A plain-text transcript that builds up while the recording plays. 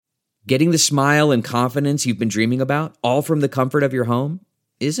Getting the smile and confidence you've been dreaming about, all from the comfort of your home,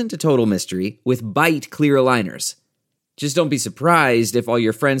 isn't a total mystery with Bite clear aligners. Just don't be surprised if all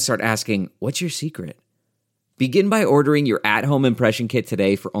your friends start asking, "What's your secret?" Begin by ordering your at-home impression kit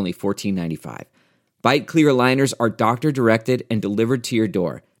today for only $14.95. Bite clear aligners are doctor-directed and delivered to your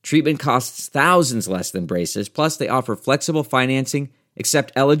door. Treatment costs thousands less than braces, plus they offer flexible financing,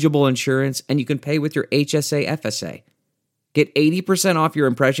 accept eligible insurance, and you can pay with your HSA FSA. Get 80% off your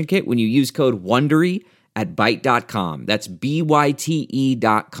impression kit when you use code WONDERY at Byte.com. That's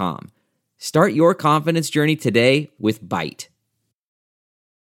BYTE.com. Start your confidence journey today with Byte.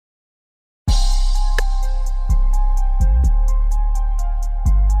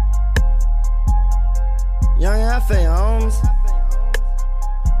 Young F.A. Holmes.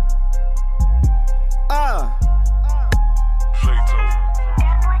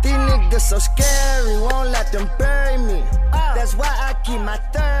 These niggas so scary, won't let them bury me. That's why I keep my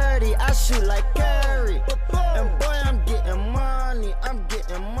 30, I shoot like Curry. And boy, I'm getting money,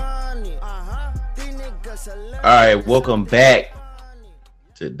 These niggas are All right, welcome back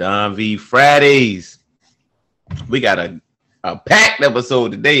to Don V Fridays. We got a packed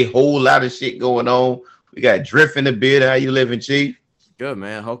episode today, whole lot of shit going on. We got Drift in the beard. How you living, Chief? Good,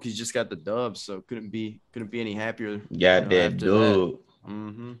 man. Hokies just got the dub, so couldn't be any happier. Got that dub.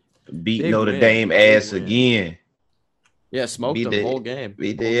 Mm-hmm. Beat Big Notre win. Dame ass again. Yeah, smoked them the whole game.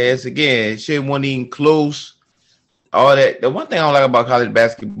 Beat their ass again. Shit wasn't even close. All that. The one thing I don't like about college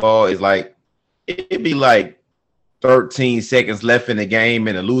basketball is like it'd be like 13 seconds left in the game,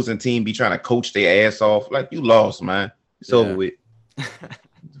 and the losing team be trying to coach their ass off. Like, you lost, man. It's over with. Get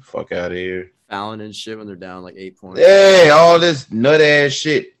the fuck out of here. Fouling and shit when they're down like 8 points. Yeah, all this nut ass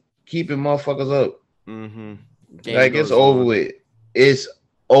shit keeping motherfuckers up. Mm-hmm. Like, it's over with. It's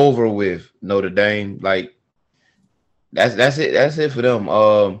over with, Notre Dame. Like, that's it. That's it for them.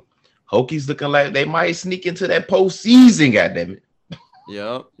 Hokies looking like they might sneak into that postseason. Goddamn it.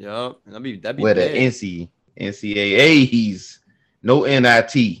 Yep. That'd be where big. the NCAAs, no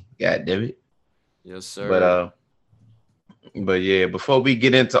NIT. Goddamn it. Yes, sir. But yeah, before we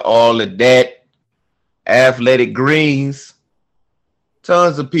get into all of that, Athletic Greens,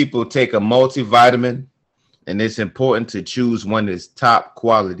 tons of people take a multivitamin, and it's important to choose one that's top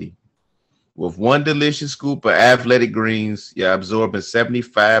quality. With one delicious scoop of Athletic Greens, you're absorbing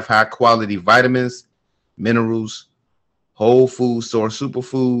 75 high-quality vitamins, minerals, whole food source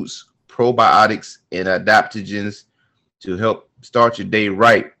superfoods, probiotics, and adaptogens to help start your day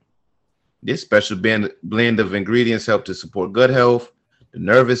right. This special blend of ingredients help to support gut health, the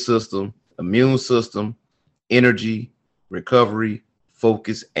nervous system, immune system, energy, recovery,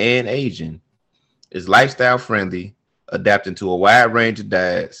 focus, and aging. It's lifestyle friendly, adapting to a wide range of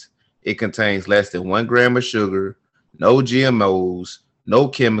diets. It contains less than 1 gram of sugar, no GMOs, no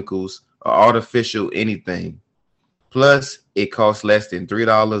chemicals, or artificial anything. Plus, it costs less than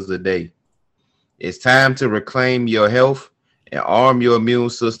 $3 a day. It's time to reclaim your health and arm your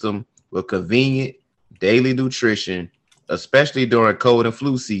immune system with convenient daily nutrition, especially during cold and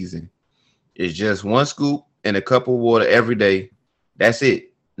flu season. It's just 1 scoop and a cup of water every day. That's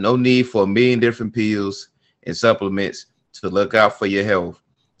it. No need for a million different pills and supplements to look out for your health.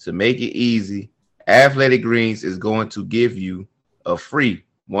 To make it easy, Athletic Greens is going to give you a free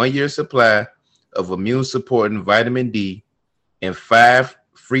 1-year supply of immune supporting vitamin D and 5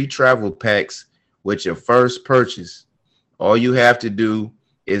 free travel packs with your first purchase. All you have to do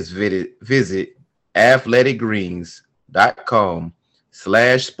is visit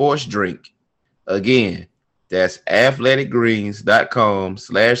athleticgreens.com/sportsdrink. Again, that's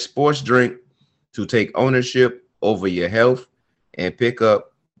athleticgreens.com/sportsdrink to take ownership over your health and pick up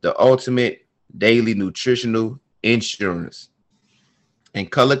the ultimate daily nutritional insurance.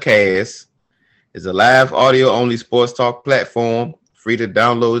 And Colorcast is a live audio-only sports talk platform, free to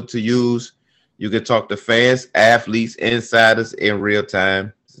download to use. You can talk to fans, athletes, insiders in real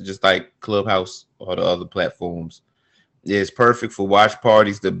time. It's just like Clubhouse or the other platforms. It's perfect for watch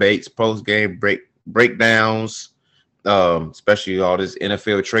parties, debates, post-game breakdowns, especially all this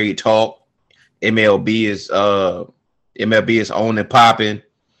NFL trade talk. MLB is on and popping.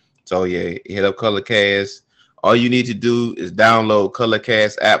 So yeah, hit up Colorcast. All you need to do is download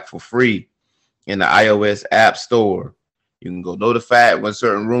Colorcast app for free in the iOS app store. You can go notified when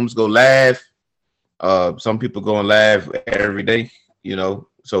certain rooms go live. Some people going live every day,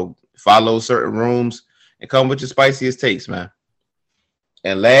 so follow certain rooms and come with your spiciest takes, man.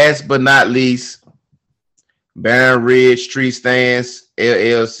 And last but not least, Barron Ridge Tree Stands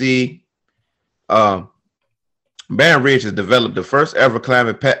LLC. Barron Ridge has developed the first ever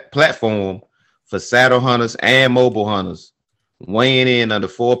climate platform for saddle hunters and mobile hunters. weighing in under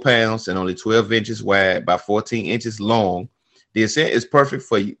 4 pounds and only 12 inches wide by 14 inches long. The Ascent is perfect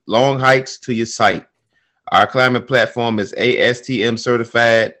for long hikes to your site. Our climbing platform is ASTM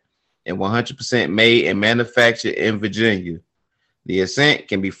certified and 100% made and manufactured in Virginia. The Ascent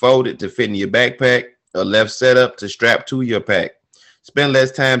can be folded to fit in your backpack or left set up to strap to your pack. Spend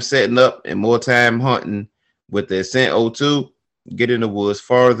less time setting up and more time hunting with the Ascent O2. Get in the woods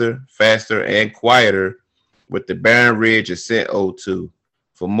farther, faster, and quieter with the Barren Ridge Ascent O2.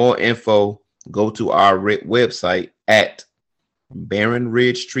 For more info, go to our website at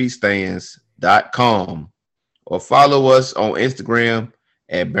barrenridgetreestands.com or follow us on Instagram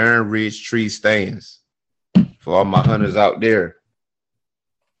at Barren Ridge Tree Stands. For all my hunters out there,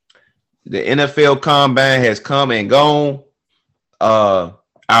 the NFL Combine has come and gone.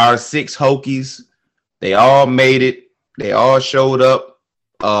 Our 6 Hokies, they all made it. They all showed up.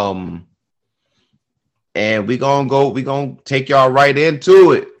 And we're gonna take y'all right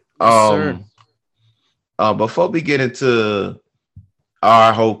into it. Yes, Before we get into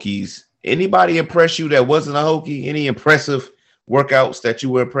our Hokies, anybody impress you that wasn't a Hokie? Any impressive workouts that you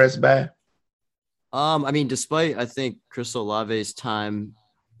were impressed by? I mean, despite I think Chris Olave's time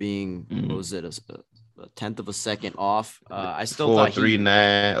being what was it, a tenth of a second off, I still thought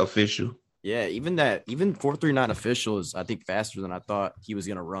 4.39 official. Yeah, even 4.39 official is I think faster than I thought he was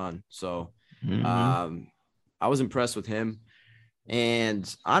gonna run. So I was impressed with him,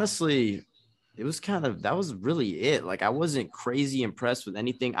 and honestly, that was really it. Like I wasn't crazy impressed with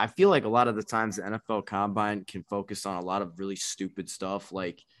anything. I feel like a lot of the times the NFL Combine can focus on a lot of really stupid stuff,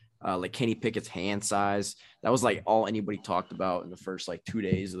 like Kenny Pickett's hand size. That was like all anybody talked about in the first like 2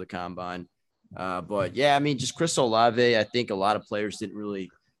 days of the Combine. But yeah, I mean, just Chris Olave, I think a lot of players didn't really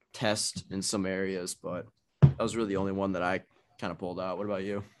test in some areas, but that was really the only one that I kind of pulled out. What about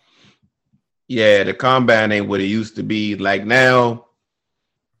you? Yeah, the Combine ain't what it used to be like now,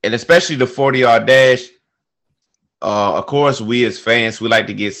 and especially the 40-yard dash. Of course, we as fans, we like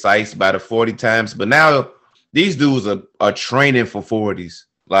to get sized by the 40 times, but now these dudes are training for 40s.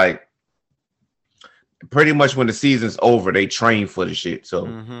 Like pretty much when the season's over, they train for the shit. So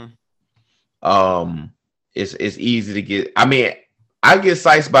it's easy to get. I mean, I get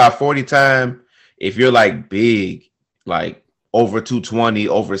sized by a 40 time if you're like big, like over 220,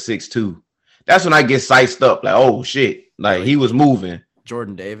 over 6'2". That's when I get sized up. Like, oh shit, like he was moving.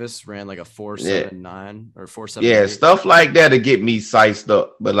 Jordan Davis ran like a 4.79 or 4.78. Yeah, stuff like that to get me sized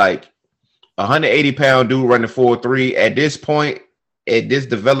up. But like 180-pound dude running 4.3 at this point, at this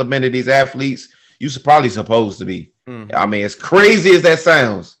development of these athletes, you're probably supposed to be. I mean, as crazy as that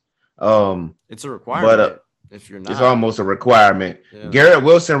sounds, it's a requirement. But if you're not, it's almost a requirement. Yeah. Garrett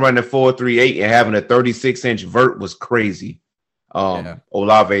Wilson running 4.38 and having a 36-inch vert was crazy.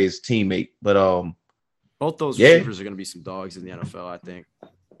 Olave's teammate, but both those receivers are going to be some dogs in the NFL, I think.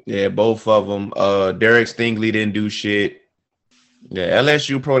 Yeah, both of them. Derek Stingley didn't do shit. Yeah,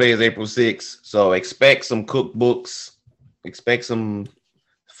 LSU Pro Day is April 6th, so expect some cookbooks, expect some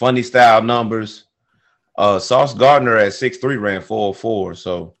funny style numbers. Sauce Gardner at 6'3" ran 4.04,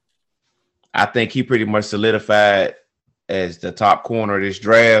 so I think he pretty much solidified as the top corner of this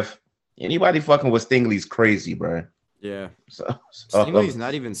draft. Anybody fucking with Stingley's crazy, bro. Yeah. So Stingley's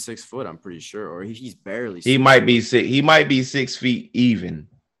not even 6 foot, I'm pretty sure, or he's barely. He might be 6. He might be 6 feet even.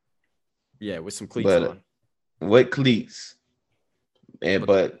 Yeah, with some cleats on. With cleats.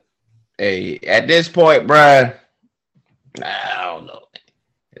 But hey, at this point, bro, I don't know.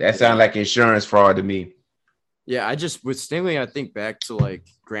 That sounds like insurance fraud to me. Yeah, with Stingley, I think back to like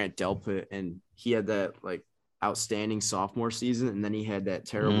Grant Delpit, and he had that like outstanding sophomore season, and then he had that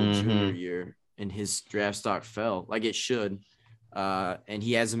terrible junior year. And his draft stock fell like it should. And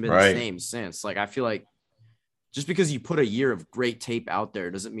he hasn't been the same since. Like, I feel like just because you put a year of great tape out there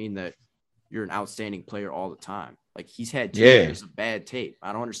doesn't mean that you're an outstanding player all the time. Like, he's had 2 years of bad tape.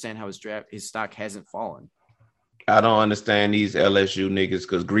 I don't understand how his stock hasn't fallen. I don't understand these LSU niggas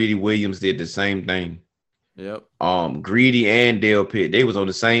because Greedy Williams did the same thing. Yep. Greedy and Dale Pitt, they was on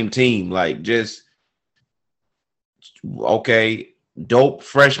the same team. Like, just okay. Dope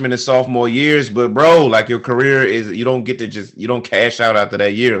freshman and sophomore years, but bro, like your career is, you don't cash out after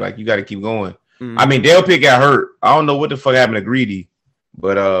that year. Like you got to keep going. I mean, Dale Pitt got hurt. I don't know what the fuck happened to Greedy,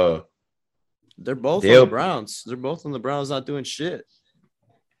 but they're both on the Browns. They're both on the Browns, not doing shit.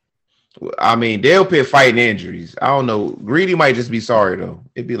 I mean, Dale Pitt fighting injuries. I don't know. Greedy might just be sorry though.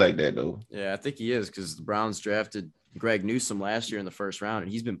 It'd be like that though. Yeah, I think he is because the Browns drafted Greg Newsome last year in the first round,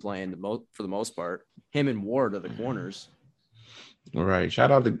 and he's been playing for the most part. Him and Ward are the corners. All right.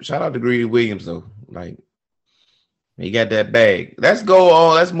 Shout out to Greedy Williams though. Like he got that bag. Let's go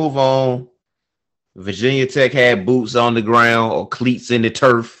on. Let's move on Virginia Tech had boots on the ground or cleats in the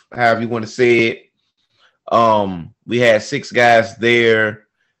turf, however you want to say it. We had 6 guys there.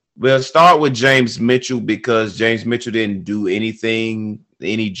 We'll start with James Mitchell because James Mitchell didn't do anything,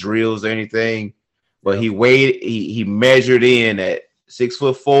 any drills or anything, but he measured in at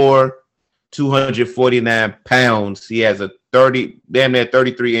 6'4", 249 pounds. He has a damn near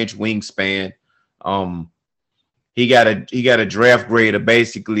 33-inch wingspan. He got a draft grade of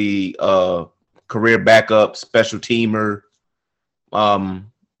basically career backup, special teamer.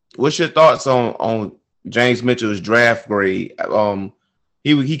 What's your thoughts on James Mitchell's draft grade?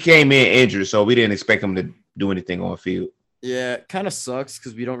 He came in injured, so we didn't expect him to do anything on the field. Yeah, it kind of sucks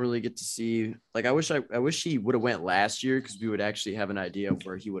because we don't really get to see. Like, I wish he would have went last year because we would actually have an idea of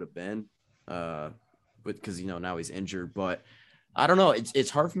where he would have been. Because now he's injured, but I don't know. It's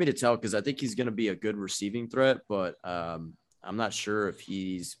hard for me to tell because I think he's going to be a good receiving threat, but I'm not sure if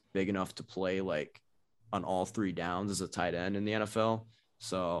he's big enough to play like on all 3 downs as a tight end in the NFL.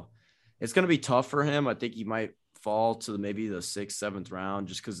 So it's going to be tough for him. I think he might fall to maybe the 6th, 7th round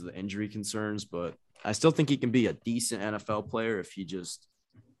just because of the injury concerns, but I still think he can be a decent NFL player if he just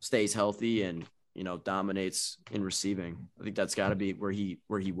stays healthy and, dominates in receiving. I think that's got to be where he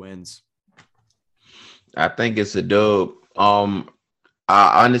wins. I think it's a dub. I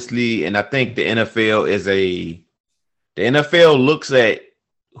honestly, and I think the NFL looks at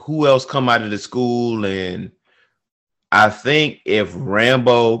who else come out of the school, and I think if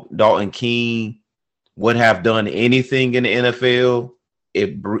Dalton Keene would have done anything in the NFL,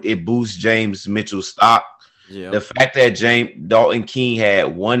 it boosts James Mitchell's stock. Yep. The fact that Dalton Keene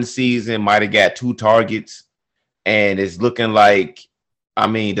had 1 season, might have got 2 targets, and it's looking like,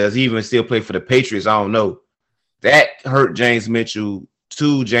 does he even still play for the Patriots? I don't know. That hurt James Mitchell.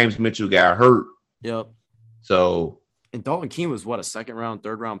 James Mitchell got hurt. Yep. So, and Dalton Keene was what, a 2nd round,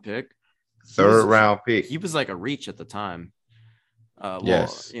 3rd round pick? Third round pick. He was like a reach at the time.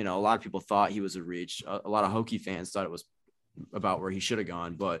 Yes. Well, a lot of people thought he was a reach. A lot of Hokie fans thought it was about where he should have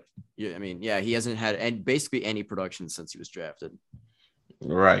gone. But, he hasn't had basically any production since he was drafted.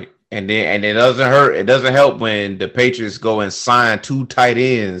 Right. And it doesn't hurt. It doesn't help when the Patriots go and sign 2 tight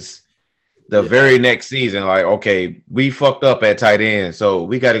ends the very next season. Like, okay, we fucked up at tight end, so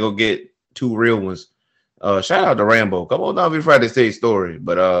we got to go get 2 real ones. Shout out to Rambo. Come on, don't be afraid to say story.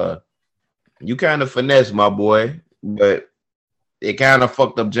 But you kind of finesse, my boy. But it kind of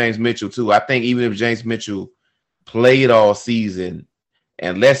fucked up James Mitchell too. I think even if James Mitchell played all season,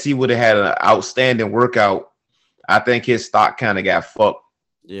 unless he would have had an outstanding workout, I think his stock kind of got fucked.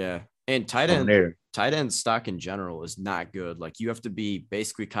 Yeah. And tight end stock in general is not good. Like, you have to be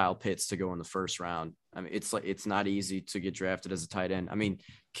basically Kyle Pitts to go in the 1st round. It's not easy to get drafted as a tight end.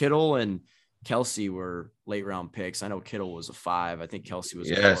 Kittle and Kelsey were late round picks. I know Kittle was a 5. I think Kelsey was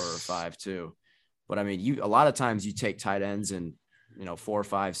a 4 or 5 too. But a lot of times you take tight ends in 4,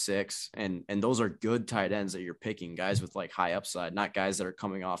 5, 6, and those are good tight ends that you're picking, guys with like high upside, not guys that are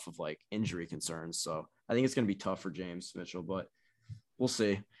coming off of like injury concerns. So I think it's going to be tough for James Mitchell, but we'll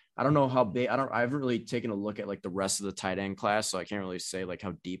see. I don't know how big. I haven't really taken a look at like the rest of the tight end class, so I can't really say like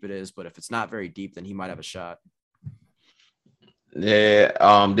how deep it is. But if it's not very deep, then he might have a shot.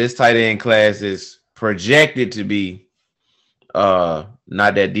 Yeah. This tight end class is projected to be not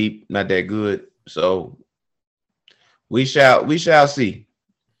that deep, not that good. So we shall see.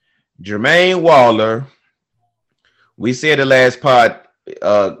 Jermaine Waller. We said the last pod,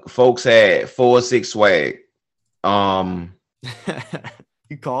 folks had 4.6 swag.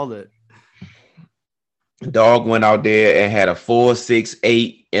 You called it. Dog went out there and had a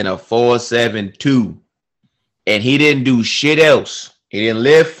 4.68 and a 4.72, and he didn't do shit else. He didn't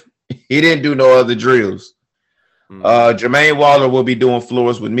lift. He didn't do no other drills. Jermaine Waller will be doing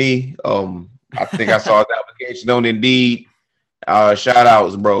floors with me. I think I saw his application on Indeed. Shout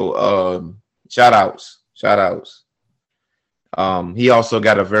outs, bro. Shout outs. He also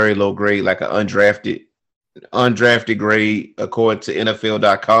got a very low grade, like an undrafted grade, according to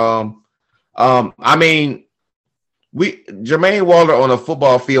NFL.com. Jermaine Waller on a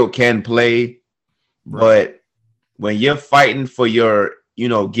football field can play, but when you're fighting for your,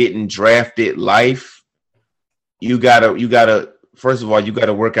 getting drafted life, you gotta first of all, you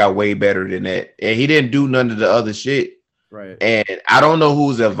gotta work out way better than that. And he didn't do none of the other shit. Right. And I don't know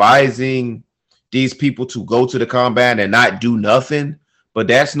who's advising these people to go to the combine and not do nothing, but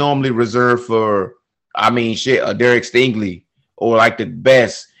that's normally reserved for, a Derek Stingley or like the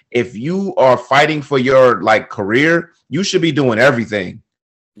best. If you are fighting for your like career, you should be doing everything.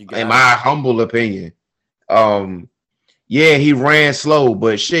 In my humble opinion. Yeah, he ran slow,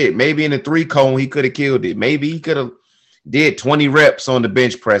 but shit, maybe in the 3 cone he could have killed it. Maybe he could have did 20 reps on the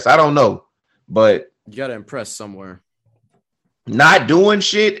bench press. I don't know. but you got to impress somewhere. Not doing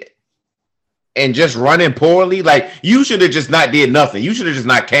shit and just running poorly. Like, you should have just not did nothing. You should have just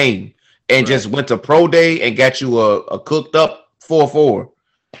not came and just went to pro day and got you a cooked up 4.4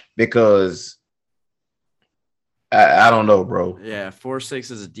 because I don't know, bro. Yeah,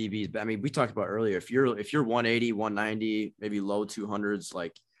 4.6 is a DB. I mean, we talked about earlier. If you're 180, 190, maybe low 200s,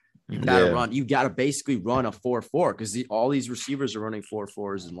 like you gotta run. You gotta basically run a 4.4 because all these receivers are running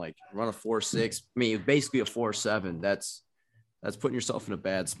 4.4s and like run a 4.6. I mean, basically a 4.7. That's putting yourself in a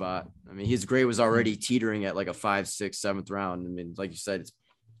bad spot. I mean, his grade was already teetering at like a 5, 6, 7th round. I mean, like you said, it's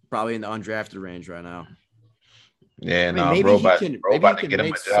probably in the undrafted range right now. Yeah, I mean, maybe he can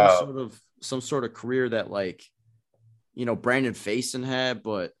make some sort of career that, like, you know, Brandon Faison had,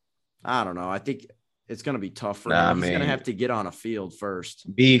 but I don't know. I think it's going to be tough for him. He's going to have to get on a field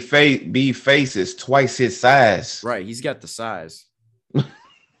first. B face is twice his size. Right. He's got the size.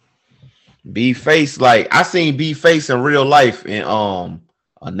 B face, like I seen B face in real life in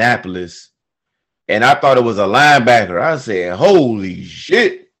Annapolis, and I thought it was a linebacker. I said, "Holy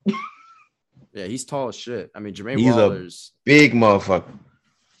shit!" Yeah, he's tall as shit. I mean, Jermaine he's Waller's a big motherfucker.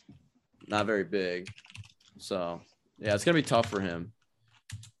 Not very big, so yeah, it's gonna be tough for him.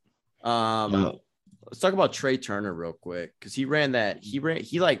 Let's talk about Trey Turner real quick because he ran that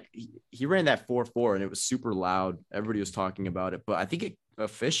 4.4 and it was super loud. Everybody was talking about it, but I think it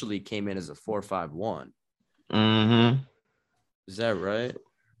officially came in as a 4.51. Mm-hmm. Is that right?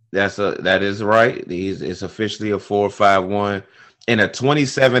 That is right. It's officially a 4.51 and a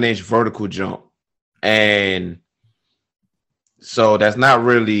 27-inch vertical jump. And so that's not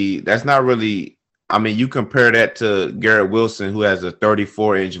really, I mean, you compare that to Garrett Wilson, who has a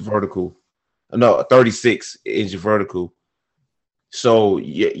 34-inch vertical. No, a 36-inch vertical. So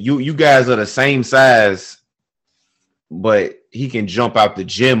you guys are the same size, but he can jump out the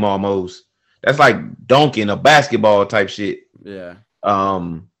gym almost. That's like dunking a basketball type shit. Yeah.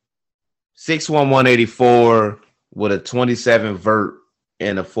 6'1", 184 with a 27 vert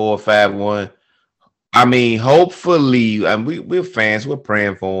and a 4.51. I mean, hopefully, and we're fans. We're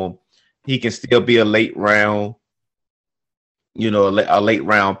praying for him. He can still be a late round, a late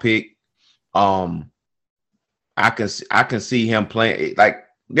round pick. I can see him playing. Like,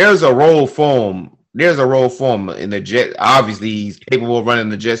 there's a role for him. There's a role for him in the jet. Obviously, he's capable of running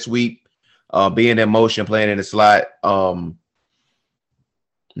the jet sweep, being in motion, playing in the slot.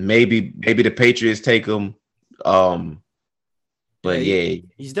 Maybe the Patriots take him. But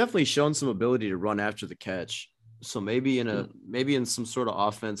he's definitely shown some ability to run after the catch. So maybe in some sort of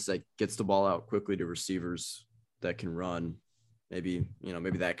offense that gets the ball out quickly to receivers that can run, maybe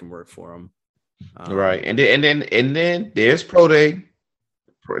that can work for him. Right, and then there's pro day.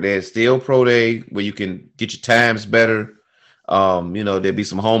 There's still pro day where you can get your times better. There'll be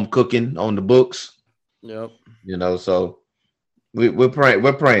some home cooking on the books. Yep. So we're praying.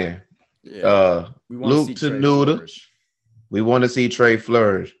 We're praying. Yeah. Luke Tenuta. We want to see Trey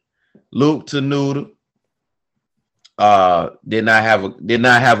flourish. Luke Tenuta did not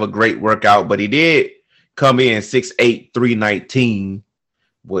have a great workout, but he did come in 6'8", 319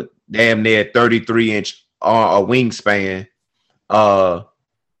 with damn near 33-inch a wingspan.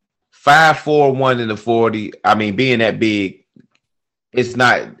 5'4", in the 40. I mean, being that big, it's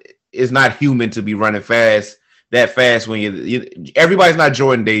not human to be running that fast when everybody's not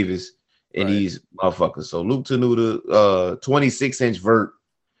Jordan Davis and these motherfuckers. So Luke Tenuta, 26-inch vert.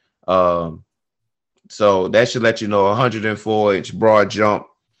 So that should let you know 104-inch broad jump.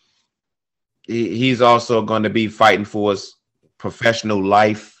 He's also going to be fighting for his professional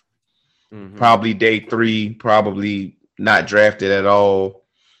life. Mm-hmm. Probably day 3, probably not drafted at all.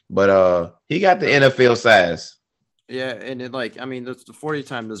 But he got the NFL size. Yeah, and the 40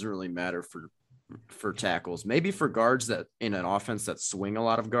 time doesn't really matter for tackles. Maybe for guards that in an offense that swing a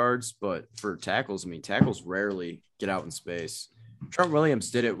lot of guards, but for tackles, tackles rarely get out in space. Trent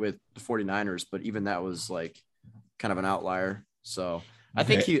Williams did it with the 49ers, but even that was like kind of an outlier. So I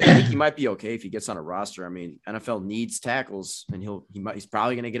think he might be okay if he gets on a roster. I mean, NFL needs tackles, and he's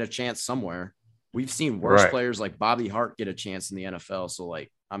probably going to get a chance somewhere. We've seen worse players like Bobby Hart get a chance in the NFL. So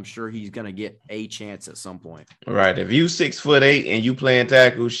like, I'm sure he's going to get a chance at some point. Right. If you 6'8" and you playing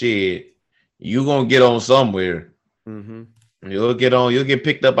tackle, shit, you going to get on somewhere. Mm-hmm. You'll get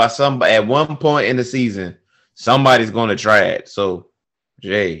picked up by somebody at one point in the season. Somebody's going to try it. So,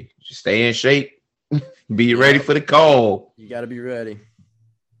 Jay, just stay in shape. Be ready for the call. You got to be ready.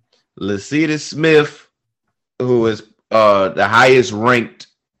 Lacita Smith, who is the highest ranked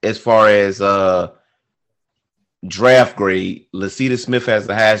as far as draft grade. Lacita Smith has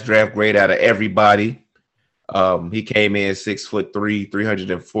the highest draft grade out of everybody. He came in 6'3",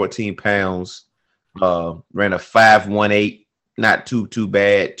 314 pounds. Ran a 5.18, not too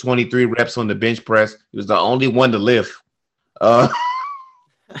bad. 23 reps on the bench press. He was the only one to lift.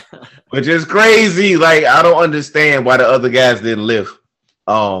 Which is crazy. Like, I don't understand why the other guys didn't lift.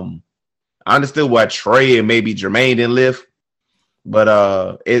 I understood why Trey and maybe Jermaine didn't lift,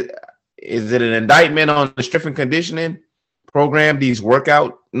 but is it an indictment on the strength and conditioning program, these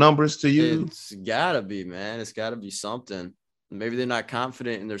workout numbers to you? It's gotta be, man. It's gotta be something. Maybe they're not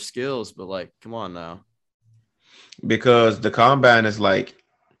confident in their skills, but like, come on now. Because the combine is like,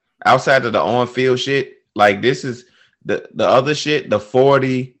 outside of the on-field shit, like this is the other shit, the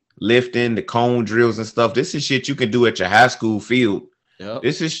 40 lifting, the cone drills and stuff. This is shit you can do at your high school field. Yep.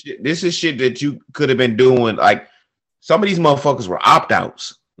 This is shit that you could have been doing. Like, some of these motherfuckers were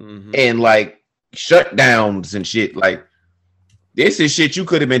opt-outs and like shutdowns and shit. Like, this is shit you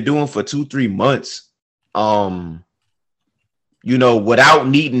could have been doing for 2-3 months. Without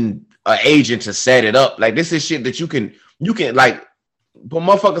needing an agent to set it up. Like, this is shit that you can like, but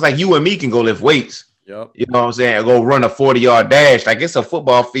motherfuckers like you and me can go lift weights. Yep. You know what I'm saying? Go run a 40-yard dash. Like, it's a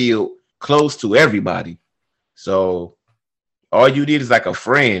football field close to everybody. So all you need is like a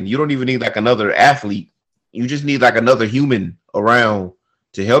friend. You don't even need like another athlete. You just need like another human around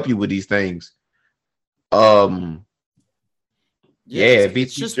to help you with these things. Yeah,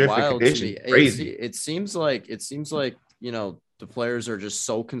 it's just wild to me. Crazy. It seems like the players are just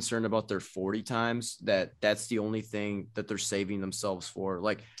so concerned about their 40 times that's the only thing that they're saving themselves for.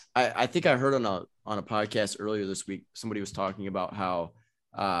 Like, I think I heard on a podcast earlier this week, somebody was talking about how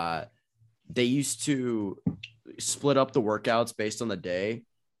they used to split up the workouts based on the day,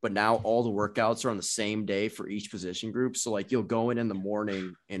 but now all the workouts are on the same day for each position group. So like, you'll go in the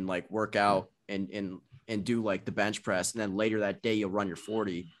morning and like work out and do like the bench press. And then later that day you'll run your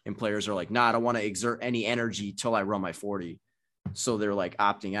 40, and players are like, nah, I don't want to exert any energy till I run my 40. So they're like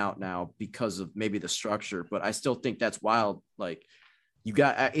opting out now because of maybe the structure, but I still think that's wild. Like,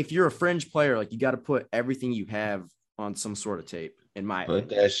 if you're a fringe player, like, you got to put everything you have on some sort of tape. Put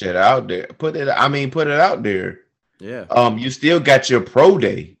that shit out there. Put it out there. Yeah. You still got your pro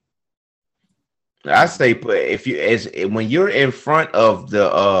day. I say, when you're in front of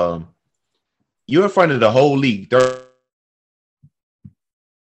the whole league.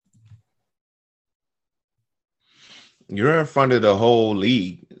 You're in front of the whole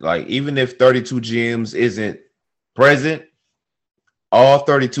league. Like, even if 32 gyms isn't present, all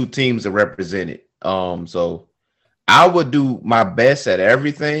 32 teams are represented. So I would do my best at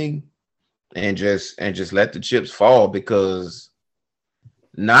everything and just let the chips fall, because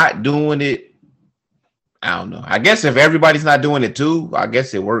not doing it, I don't know. I guess if everybody's not doing it too, I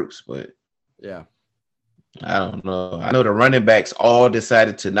guess it works, but yeah, I don't know. I know the running backs all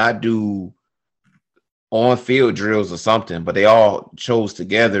decided to not do on-field drills or something, but they all chose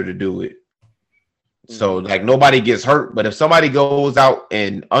together to do it. So like, nobody gets hurt, but if somebody goes out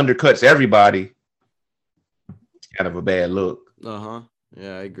and undercuts everybody, it's kind of a bad look.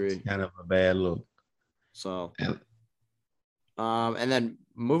 Yeah, I agree. It's kind of a bad look. So, and then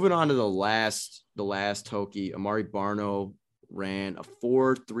moving on to the last Hokie, Amari Barno ran a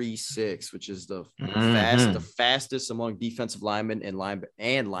 4.36, which is the fastest among defensive linemen and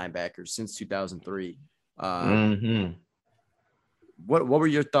linebackers since 2003. What were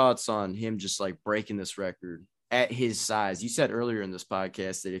your thoughts on him just like breaking this record at his size? You said earlier in this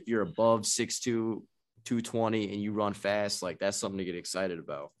podcast that if you're above 6'2", 220 and you run fast, like, that's something to get excited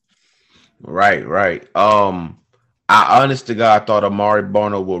about. Right. I honest to God thought Amari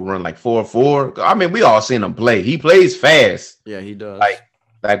Barno would run like 4.4. I mean, we all seen him play. He plays fast. Yeah, he does.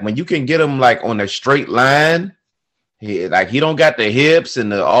 Like when you can get him like on a straight line, he don't got the hips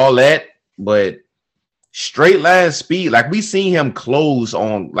and all that, but straight line speed. Like, we seen him close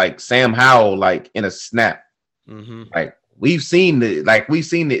on like Sam Howell, like in a snap. Like, we've seen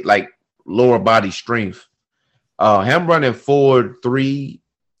it like lower body strength. Him running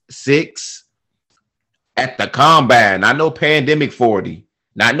 4.36 at the combine, not no pandemic 40,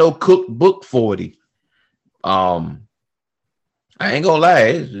 not no cookbook 40. I ain't gonna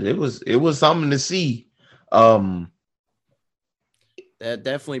lie, it was something to see. That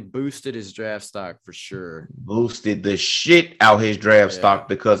definitely boosted his draft stock for sure. Boosted the shit out his draft stock,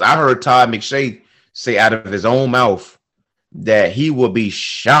 because I heard Todd McShay say out of his own mouth that he will be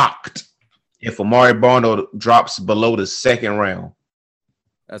shocked if Amari Barno drops below the second round.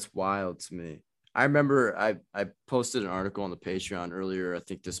 That's wild to me. I remember I posted an article on the Patreon earlier, I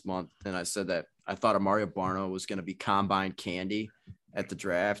think this month, and I said that I thought Amari Barno was going to be combine candy at the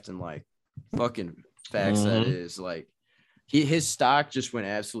draft, and like, fucking facts that is, like, his stock just went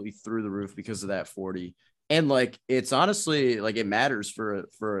absolutely through the roof because of that 40. And like, it's honestly like it matters for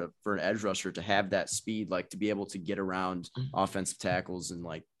an edge rusher to have that speed, like to be able to get around offensive tackles, and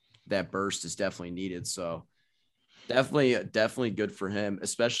like that burst is definitely needed. So definitely good for him,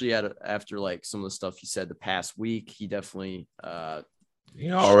 especially after like some of the stuff he said the past week. He definitely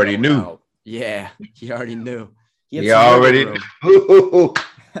he already knew. Out. Yeah, he already knew. He already knew.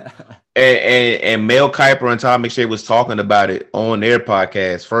 and Mel Kiper and Todd McShay was talking about it on their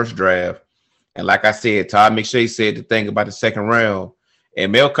podcast, First Draft. And like I said, Todd McShay said the thing about the second round.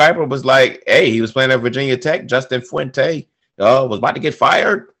 And Mel Kiper was like, hey, he was playing at Virginia Tech. Justin Fuente was about to get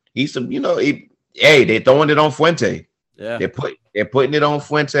fired. He's some, they're throwing it on Fuente. Yeah. They're putting it on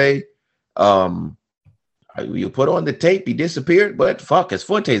Fuente. You put on the tape, he disappeared, but fuck, it's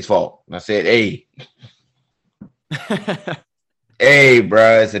Fuente's fault. And I said, hey. Hey,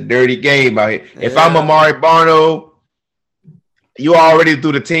 bro, it's a dirty game out here. If I'm Amari Barno, you already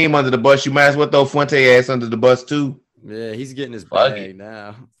threw the team under the bus. You might as well throw Fuente ass under the bus too. Yeah, he's getting his bag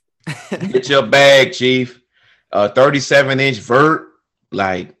now. Get your bag, Chief. 37-inch vert,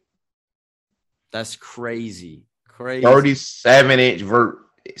 like that's crazy. 37-inch vert,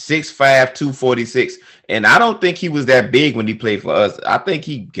 6'5", 246. And I don't think he was that big when he played for us. I think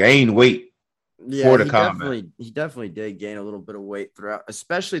he gained weight for the combine. He definitely did gain a little bit of weight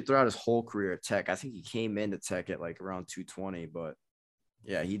especially throughout his whole career at Tech. I think he came into Tech at like around 220, but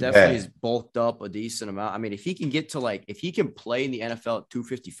yeah, he definitely is bulked up a decent amount. I mean, if he can play in the NFL at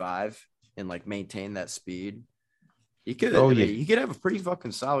 255 and like maintain that speed, he could have a pretty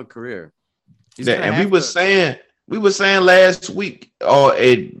fucking solid career. And we were saying last week or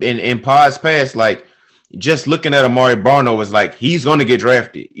in pods past, like just looking at Amari Barno was like he's going to get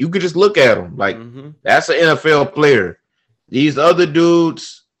drafted. You could just look at him like that's an NFL player. These other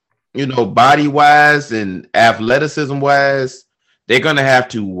dudes, body wise and athleticism wise, they're going to have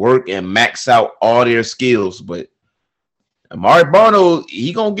to work and max out all their skills. But Amari Barno,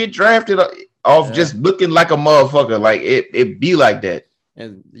 he going to get drafted off just looking like a motherfucker. Like it be like that.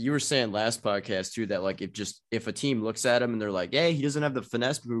 And you were saying last podcast too that like if a team looks at him and they're like, hey, he doesn't have the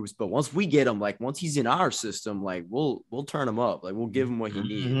finesse moves, but once we get him, like once he's in our system, like we'll turn him up, like we'll give him what he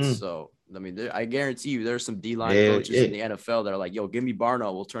needs. So I mean, I guarantee you, there's some D-line coaches in the NFL that are like, yo, give me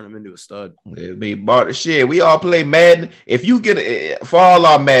Barno, we'll turn him into a stud. Shit, we all play Madden. If you get for all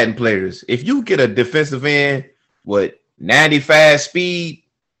our Madden players, if you get a defensive end with 95 speed,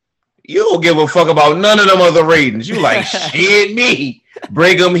 you don't give a fuck about none of them other ratings. You like shit me.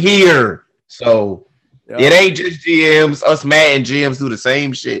 Bring them here. So it ain't just GMs. Us Madden GMs do the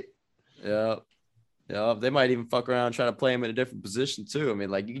same shit. Yeah. Yeah. They might even fuck around and try to play him in a different position too. I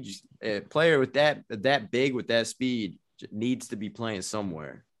mean, like you just a player with that big with that speed needs to be playing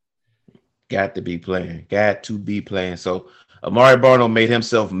somewhere. Got to be playing. So Amari Barno made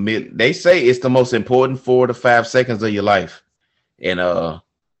himself they say it's the most important 4 to 5 seconds of your life. And Amari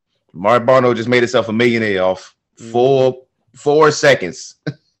Barno just made himself a millionaire off 4 seconds.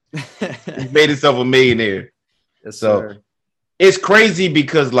 He made himself a millionaire. Yes, so sir. It's crazy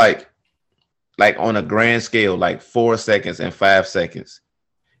because like on a grand scale, like 4 seconds and 5 seconds,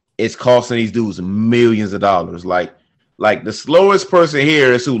 it's costing these dudes millions of dollars. Like the slowest person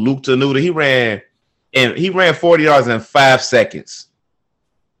here is Luke Tenuta. He ran 40 yards in 5 seconds.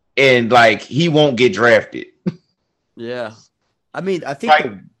 And like he won't get drafted. Yeah. I mean, I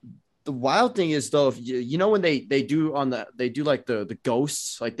think the wild thing is though, if when they do like the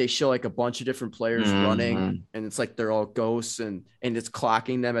ghosts, like they show like a bunch of different players running and it's like they're all ghosts and it's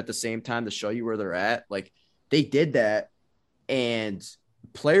clocking them at the same time to show you where they're at. Like they did that and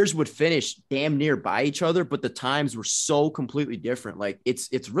players would finish damn near by each other, but the times were so completely different. Like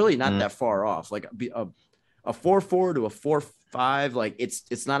it's really not that far off. Like a 4.4 to a 4.5, like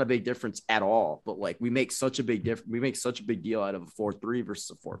it's not a big difference at all. But like we make such a big deal out of a 4.3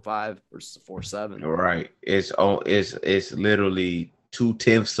 versus a 4.5 versus a 4.7. Right. It's literally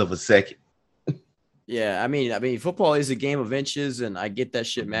 0.2 of a second. Yeah, I mean, football is a game of inches, and I get that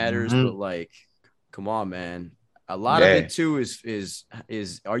shit matters, but like, come on, man. A lot of it too is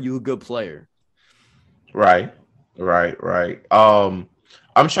are you a good player? Right.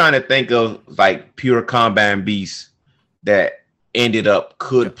 I'm trying to think of like pure combine beasts that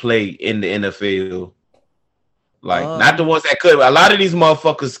could play in the NFL. Like not the ones that could. A lot of these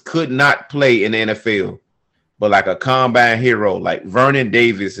motherfuckers could not play in the NFL. But like a combine hero, like Vernon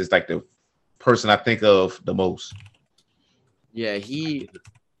Davis is like the person I think of the most. Yeah,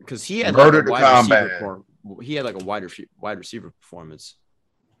 because he had murdered the combine. He had like a wide receiver performance.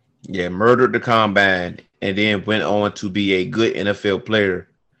 Yeah, murdered the combine and then went on to be a good NFL player.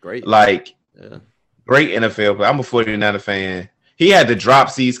 Great. Great NFL player. I'm a 49er fan. he had the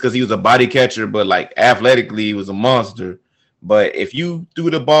drop seats because he was a body catcher, but like athletically, he was a monster. But if you threw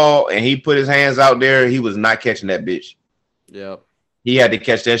the ball and he put his hands out there, he was not catching that bitch. Yep. He had to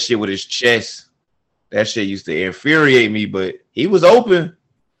catch that shit with his chest. That shit used to infuriate me, but he was open,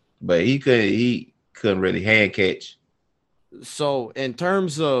 but he couldn't really hand catch. So in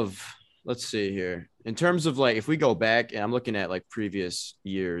terms of, let's see here, in terms of like, if we go back and I'm looking at like previous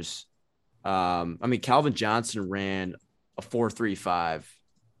years, I mean, Calvin Johnson ran a 4.35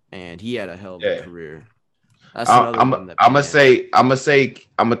 and he had a hell of a career. That's another one that I'm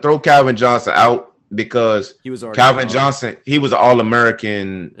gonna throw Calvin Johnson out because he was Calvin Johnson, he was an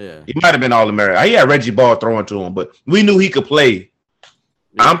All-American. Yeah. He might have been All-American. He had Reggie Ball throwing to him, but we knew he could play.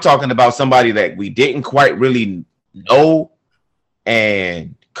 Yeah. I'm talking about somebody that we didn't quite really know,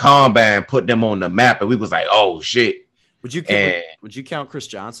 and Combine put them on the map, and we was like, oh shit. Would you count Chris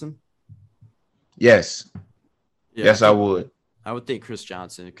Johnson? Yes. Yeah, yes, I would. I would think Chris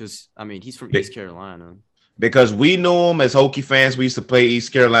Johnson because I mean he's from East Carolina. Because we knew him as Hokie fans. We used to play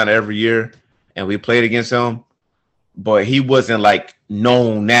East Carolina every year, and we played against him. But he wasn't like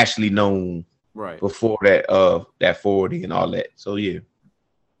nationally known, right? Before that 40 and all that. So yeah.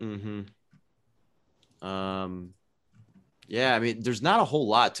 Mm-hmm. Yeah, I mean, there's not a whole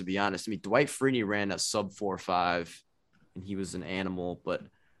lot, to be honest. I mean, Dwight Freeney ran a sub 4.5, and he was an animal, but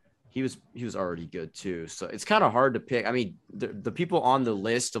he was already good too. So it's kind of hard to pick. I mean, the people on the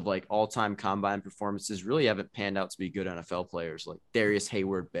list of like all-time combine performances really haven't panned out to be good NFL players, like Darius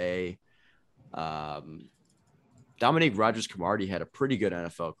Hayward-Bay. Dominique Rodgers-Cromartie had a pretty good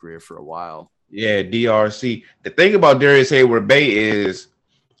NFL career for a while. Yeah, DRC. The thing about Darius Hayward-Bay is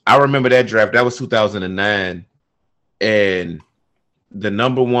I remember that draft. That was 2009. And the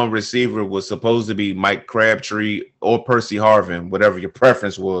number one receiver was supposed to be Mike Crabtree or Percy Harvin, whatever your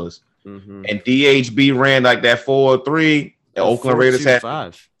preference was. Mm-hmm. And DHB ran like that 4.3. The Oakland Raiders had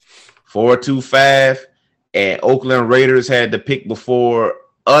 4.25. And Oakland Raiders had the pick before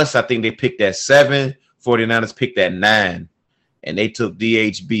us. I think they picked at 7. 49ers picked at 9. And they took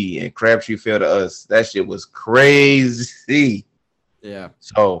DHB, and Crabtree fell to us. That shit was crazy. Yeah.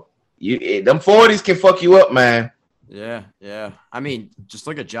 So them 40s can fuck you up, man. Yeah. I mean, just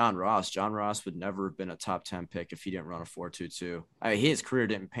look at John Ross. John Ross would never have been a top 10 pick if he didn't run a 4.22. I mean, his career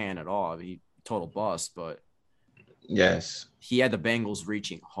didn't pan at all. I mean, he total bust, but yes, he had the Bengals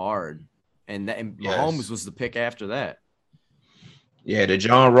reaching hard, and Mahomes was the pick after that. Yeah, the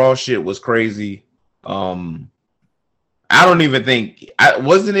John Ross shit was crazy. I don't even think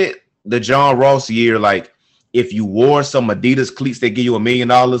wasn't it the John Ross year, like if you wore some Adidas cleats, they give you $1 million,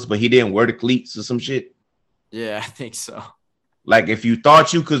 but he didn't wear the cleats or some shit. Yeah, I think so. Like if you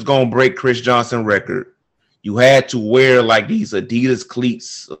thought you could go and break Chris Johnson record, you had to wear like these Adidas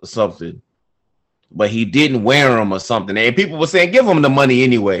cleats or something. But he didn't wear them or something. And people were saying, give him the money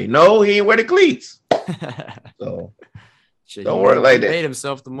anyway. No, he didn't wear the cleats. So don't worry like that. He made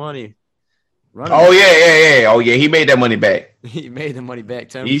himself the money. Oh, yeah. Oh, yeah. He made that money back. He made the money back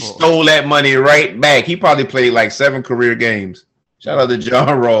tenfold. He stole that money right back. He probably played like 7 career games. Shout out to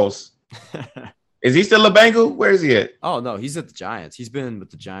John Ross. Is he still a Bengal? Where is he at? Oh, no. He's at the Giants. He's been with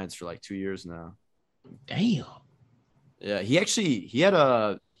the Giants for like 2 years now. Damn. Yeah, he had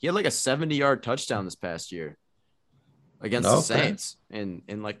like a 70-yard touchdown this past year against the Saints in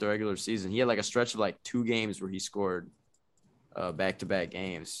like the regular season. He had like a stretch of like 2 games where he scored back-to-back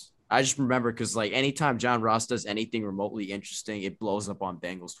games. I just remember because like anytime John Ross does anything remotely interesting, it blows up on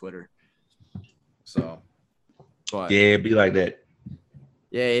Bengals Twitter. So, but yeah, it'd be like that.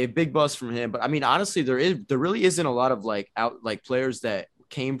 Yeah, a big bust from him. But I mean, honestly, there really isn't a lot of like players that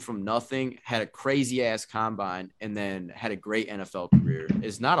came from nothing, had a crazy ass combine, and then had a great NFL career.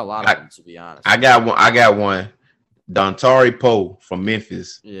 It's not a lot of them, to be honest. I got one. Dontari Poe from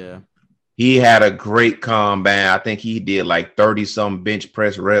Memphis. Yeah. He had a great combine. I think he did like 30-some bench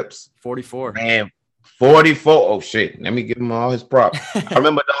press reps. 44. Man, 44. Oh, shit. Let me give him all his props. I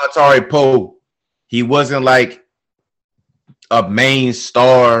remember Dontari Poe. He wasn't like a main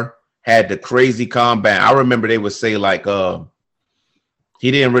star, had the crazy combine. I remember they would say like he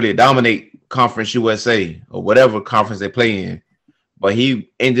didn't really dominate Conference USA or whatever conference they play in, but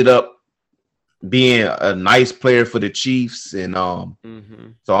he ended up being a nice player for the Chiefs. And so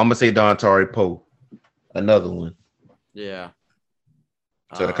I'm gonna say Dontari Poe, another one. Yeah.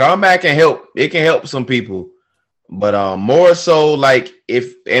 So the combine can help. It can help some people, but more so like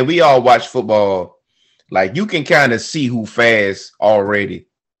and we all watch football. Like you can kind of see who fast already.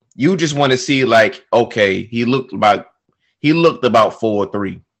 You just want to see like, okay, he looked about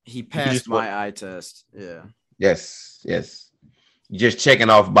 4.3. He passed my eye test. Yeah. Yes. Just checking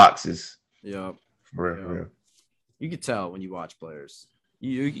off boxes. Yep. For real. You can tell when you watch players.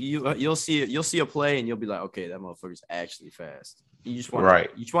 You'll see a play and you'll be like, okay, that motherfucker's actually fast. You just want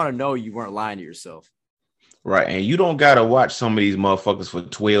to know you weren't lying to yourself. Right. And you don't got to watch some of these motherfuckers for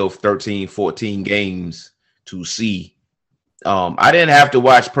 12, 13, 14 games to see. I didn't have to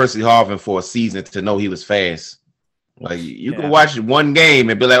watch Percy Harvin for a season to know he was fast. Like you can watch one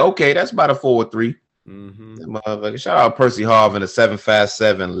game and be like, okay, that's about a 4.3. Mm-hmm. Shout out Percy Harvin, a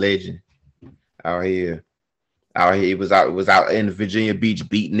 7.57 legend out here. He was out in Virginia Beach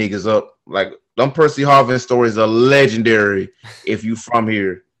beating niggas up. Like them Percy Harvin stories are legendary if you from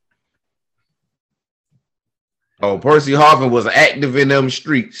here. Oh, Percy Harvin was active in them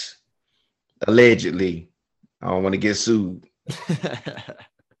streets, allegedly. I don't want to get sued.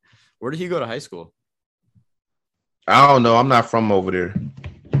 Where did he go to high school? I don't know. I'm not from over there.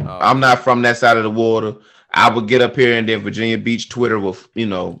 Oh. I'm not from that side of the water. I would get up here and then Virginia Beach Twitter will,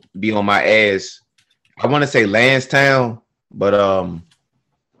 be on my ass. I want to say Lansdowne, but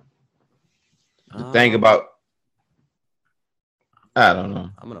the thing about I don't know.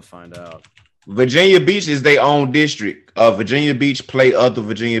 I'm gonna find out. Virginia Beach is their own district. Virginia Beach play other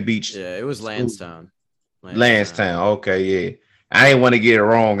Virginia Beach. Yeah, it was Lansdowne. Lansdowne. Okay, yeah. I didn't want to get it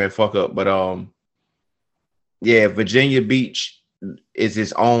wrong and fuck up, but yeah, Virginia Beach is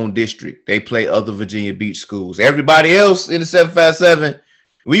its own district. They play other Virginia Beach schools. Everybody else in the 757,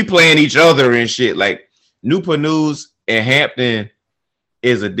 we playing each other and shit. Like Newport News and Hampton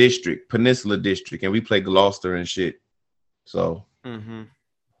is a district, Peninsula District, and we play Gloucester and shit. So,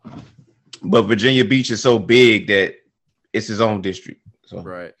 but Virginia Beach is so big that it's its own district. So,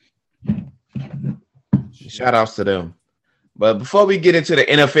 right. Shout outs to them. But before we get into the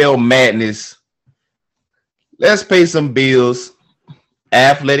NFL madness, let's pay some bills.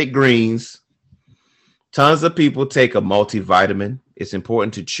 Athletic Greens. Tons of people take a multivitamin. It's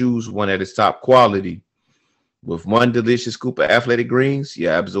important to choose one that is top quality. With one delicious scoop of Athletic Greens,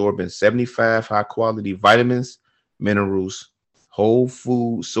 you're absorbing 75 high-quality vitamins, minerals, whole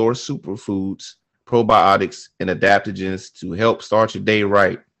food source superfoods, probiotics, and adaptogens to help start your day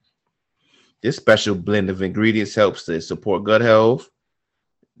right. This special blend of ingredients helps to support gut health,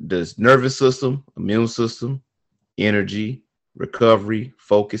 the nervous system, immune system, energy, recovery,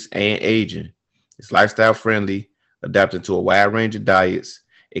 focus, and aging. It's lifestyle friendly, adapted to a wide range of diets.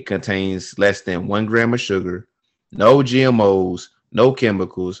 It contains less than 1 gram of sugar, no GMOs, no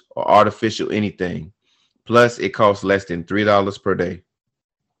chemicals, or artificial anything. Plus, it costs less than $3 per day.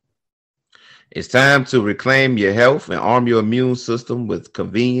 It's time to reclaim your health and arm your immune system with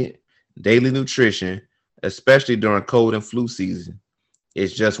convenient daily nutrition, especially during cold and flu season.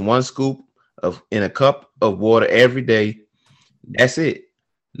 It's just 1 scoop in a cup of water every day. That's it.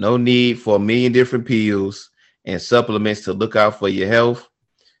 No need for a million different pills and supplements to look out for your health.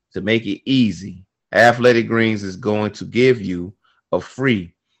 To make it easy, Athletic Greens is going to give you a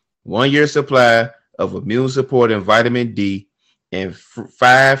free 1-year supply of immune support and vitamin D and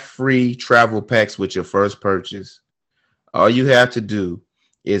 5 free travel packs with your first purchase. All you have to do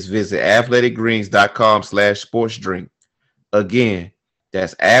is visit athleticgreens.com/sportsdrink. Again,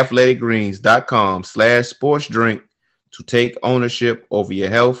 that's athleticgreens.com/sportsdrink to take ownership over your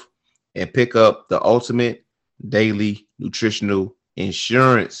health and pick up the ultimate daily nutritional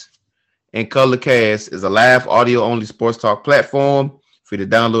insurance. And Colorcast is a live audio-only sports talk platform for you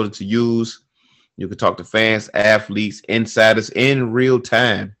to download it to use. You can talk to fans, athletes, insiders in real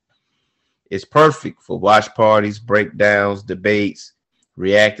time. It's perfect for watch parties, breakdowns, debates,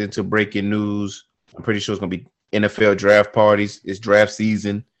 reacting to breaking news. I'm pretty sure it's going to be NFL draft parties. It's draft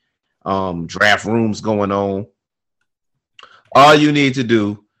season. Draft rooms going on. All you need to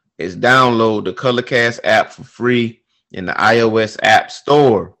do is download the Colorcast app for free in the iOS App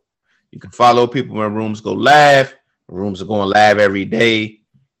Store. You can follow people when rooms go live. Rooms are going live every day.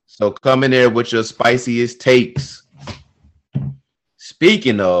 So come in there with your spiciest takes.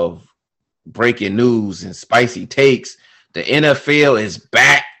 Speaking of breaking news and spicy takes, the NFL is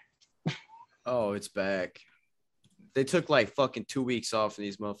back. Oh, it's back. They took like fucking 2 weeks off and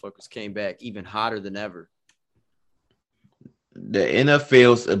these motherfuckers came back even hotter than ever. The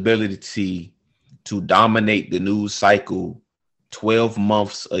NFL's ability to dominate the news cycle 12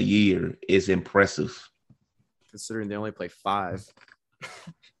 months a year is impressive. Considering they only play 5.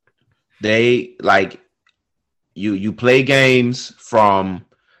 They like you play games from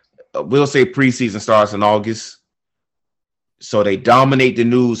we'll say preseason starts in August. So they dominate the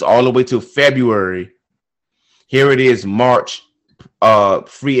news all the way to February. Here it is, March.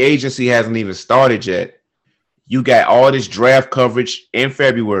 Free agency hasn't even started yet. You got all this draft coverage in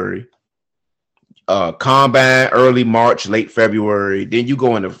February. Combine early March, late February. Then you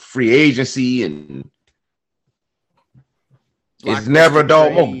go into free agency and It's never a dull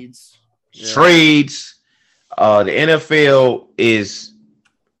moment. Trades. The NFL is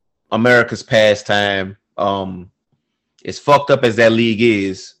America's pastime. As fucked up as that league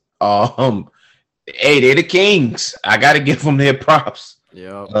is, hey, they're the kings. I gotta give them their props.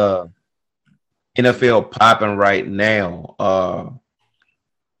 Yeah. NFL popping right now.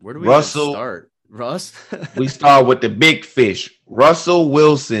 Where do we start? Russ? We start with the big fish. Russell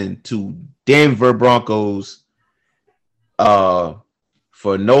Wilson to Denver Broncos.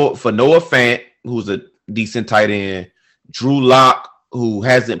 For Noah Fant, who's a decent tight end. Drew Lock, who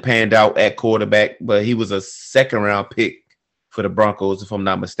hasn't panned out at quarterback, but he was a second-round pick for the Broncos, if I'm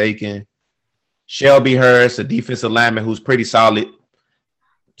not mistaken. Shelby Harris, a defensive lineman who's pretty solid.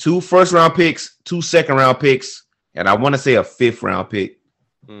 2 first-round picks, 2 second-round picks, and I want to say a 5th-round pick.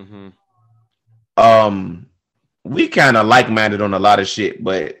 Mm-hmm. We kind of like-minded on a lot of shit,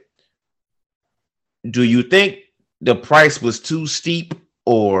 but do you think the price was too steep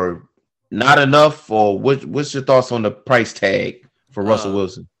or not enough, or what's your thoughts on the price tag for Russell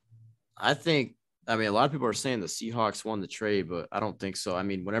Wilson? I mean, a lot of people are saying the Seahawks won the trade, but I don't think so. I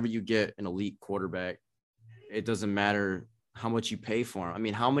mean, whenever you get an elite quarterback, it doesn't matter how much you pay for him. I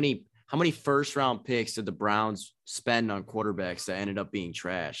mean, how many first round picks did the Browns spend on quarterbacks that ended up being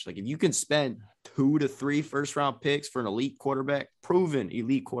trash? Like, if you can spend 2 to 3 first round picks for an elite quarterback, proven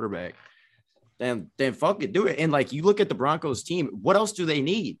elite quarterback, then fuck it, do it. And like, you look at the Broncos team, what else do they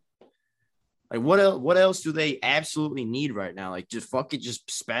need? Like, what else do they absolutely need right now? Like, just fuck it,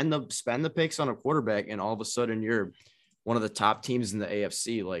 just spend the picks on a quarterback, and all of a sudden you're one of the top teams in the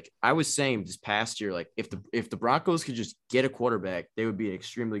AFC. Like, I was saying this past year, like, if the Broncos could just get a quarterback, they would be an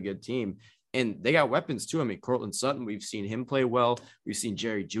extremely good team. And they got weapons too. I mean, Cortland Sutton, we've seen him play well. We've seen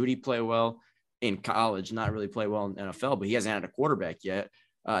Jerry Jeudy play well in college, not really play well in the NFL, but he hasn't had a quarterback yet.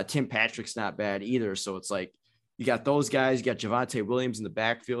 Tim Patrick's not bad either. So it's like, you got those guys. You got Javonte Williams in the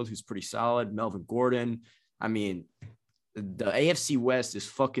backfield, who's pretty solid. Melvin Gordon. I mean, the AFC West is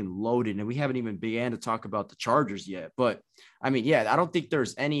fucking loaded, and we haven't even began to talk about the Chargers yet. But I mean, yeah, I don't think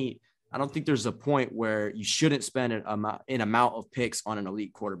there's a point where you shouldn't spend an amount of picks on an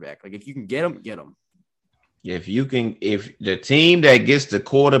elite quarterback. Like, if you can get them, get them. If the team that gets the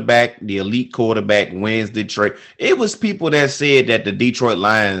quarterback, the elite quarterback, wins the trade. It was people that said that the Detroit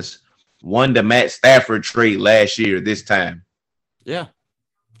Lions won the Matt Stafford trade last year this time. Yeah.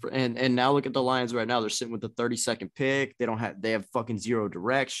 And now look at the Lions right now. They're sitting with the 32nd pick. They have fucking zero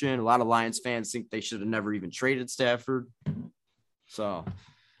direction. A lot of Lions fans think they should have never even traded Stafford. So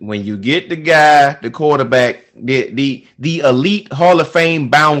when you get the guy, the quarterback, the elite Hall of Fame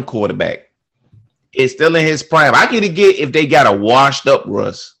bound quarterback, it's still in his prime. I get if they got a washed up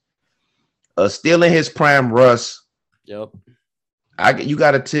Russ. Still in his prime Russ. Yep. You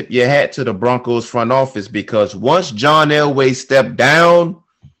got to tip your hat to the Broncos front office, because once John Elway stepped down,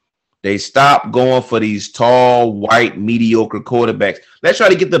 they stopped going for these tall, white, mediocre quarterbacks. Let's try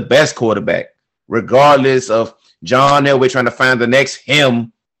to get the best quarterback, regardless of John Elway trying to find the next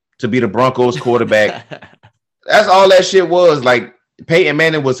him to be the Broncos quarterback. That's all that shit was. Like, Peyton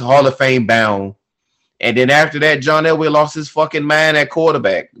Manning was Hall of Fame bound. And then after that, John Elway lost his fucking mind at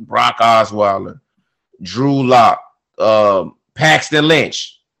quarterback. Brock Osweiler, Drew Lock, Paxton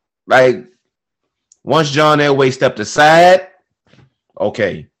Lynch. Like, once John Elway stepped aside,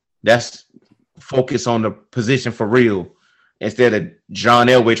 okay, that's focus on the position for real, instead of John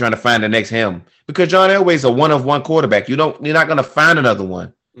Elway trying to find the next him. Because John Elway is a one-of-one quarterback. You're not gonna find another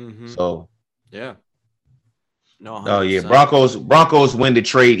one. Mm-hmm. So yeah. No. 100%. Oh yeah, Broncos win the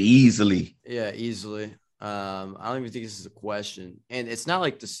trade easily. Yeah, easily. I don't even think this is a question. And it's not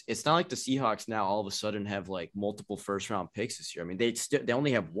like the Seahawks now all of a sudden have like multiple first round picks this year. I mean, they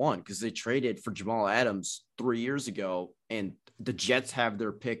only have one because they traded for Jamal Adams 3 years ago, and the Jets have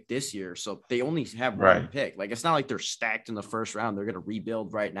their pick this year. So they only have one pick. Like, it's not like they're stacked in the first round. They're going to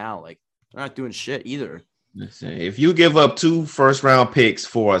rebuild right now. Like, they're not doing shit either. Listen, if you give up 2 first round picks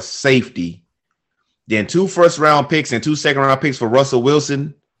for a safety, then 2 first round picks and 2 second round picks for Russell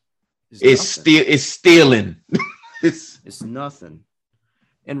Wilson, it's stealing. It's nothing.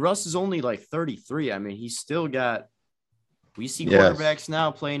 And Russ is only like 33. I mean, he's still got. We see quarterbacks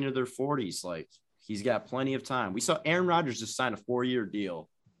now playing into their 40s. Like, he's got plenty of time. We saw Aaron Rodgers just sign a 4-year deal,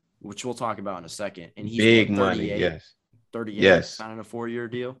 which we'll talk about in a second. And he's big money. Yes. 38. Signing a 4-year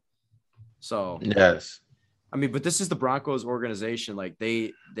deal. So yes. I mean, but this is the Broncos organization. Like,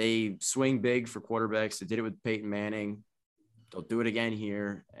 they swing big for quarterbacks. They did it with Peyton Manning. They'll do it again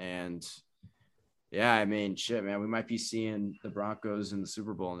here. And yeah, I mean, shit, man, we might be seeing the Broncos in the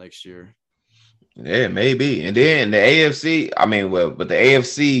Super Bowl next year. Yeah, maybe. And then the AFC, but the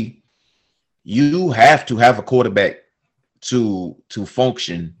AFC, you have to have a quarterback to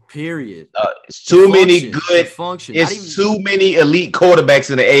function. Period. It's too many good. Function. It's too many elite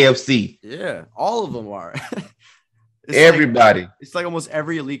quarterbacks in the AFC. Yeah, all of them are. Everybody. It's like almost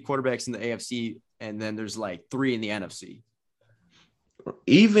every elite quarterback's in the AFC, and then there's like 3 in the NFC.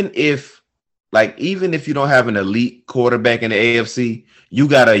 Even if you don't have an elite quarterback in the AFC, you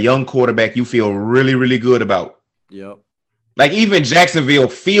got a young quarterback you feel really, really good about. Yep. Like even Jacksonville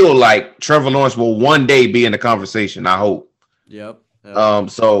feel like Trevor Lawrence will one day be in the conversation, I hope. Yep.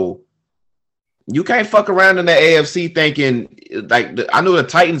 So you can't fuck around in the AFC thinking like I know the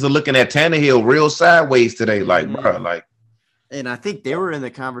Titans are looking at Tannehill real sideways today. Like, bro, like. And I think they were in the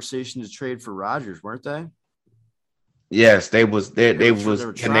conversation to trade for Rodgers, weren't they? Yes, their name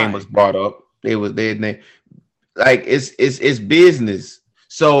was brought up. Their name. Like it's business.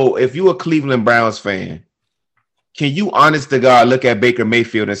 So if you're a Cleveland Browns fan, can you honest to God look at Baker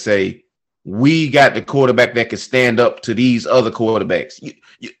Mayfield and say, we got the quarterback that can stand up to these other quarterbacks? You,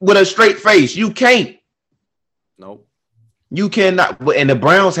 with a straight face, you can't. Nope. You cannot. And the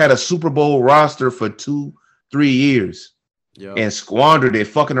Browns had a Super Bowl roster for 2-3 years and squandered it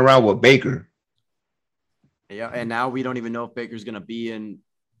fucking around with Baker. Yeah, and now we don't even know if Baker's going to be in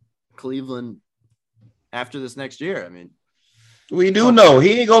Cleveland after this next year. I mean, we do know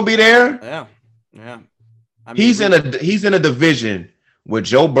he ain't going to be there. Yeah. I mean, he's in a division with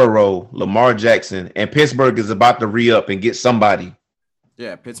Joe Burrow, Lamar Jackson, and Pittsburgh is about to re-up and get somebody.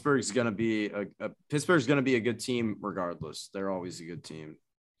 Yeah, Pittsburgh's going to be a good team regardless. They're always a good team.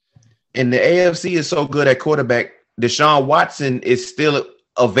 And the AFC is so good at quarterback. Deshaun Watson is still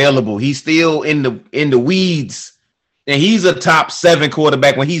available. He's still in the weeds, and he's a top 7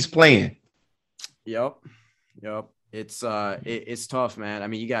 quarterback when he's playing. Yep. It's tough, man. I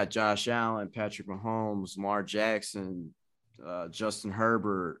mean, you got Josh Allen, Patrick Mahomes, Lamar Jackson, Justin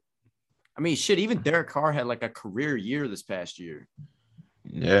Herbert. I mean, shit, even Derek Carr had like a career year this past year.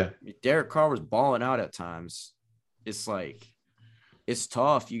 Yeah. Derek Carr was balling out at times. It's like, it's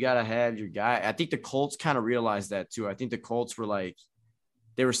tough. You got to have your guy. I think the Colts kind of realized that too. I think the Colts were like,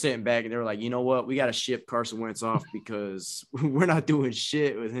 they were sitting back and they were like, you know what? We got to ship Carson Wentz off because we're not doing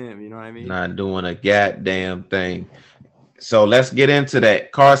shit with him. You know what I mean? Not doing a goddamn thing. So let's get into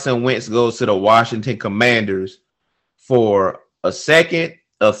that. Carson Wentz goes to the Washington Commanders for a second,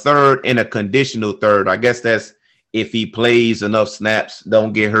 a third, and a conditional third. I guess that's if he plays enough snaps,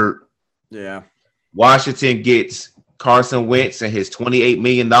 don't get hurt. Yeah. Washington gets Carson Wentz and his $28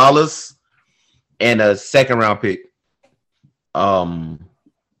 million and a second round pick.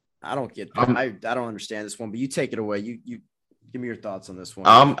 I don't get that. I don't understand this one, but you take it away. You give me your thoughts on this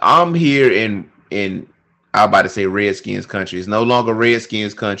one. I'm here in I'm about to say Redskins country. It's no longer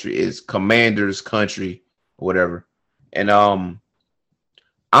Redskins country. It's Commanders country, or whatever. And I'm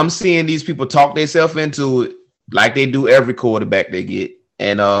seeing these people talk themselves into it like they do every quarterback they get.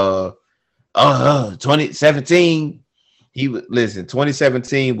 And 2017,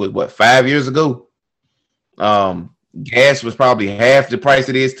 2017 was what, 5 years ago? Gas was probably half the price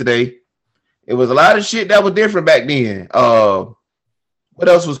it is today. It was a lot of shit that was different back then. What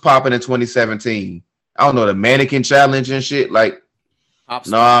else was popping in 2017? I don't know, the mannequin challenge and shit. Like, Pop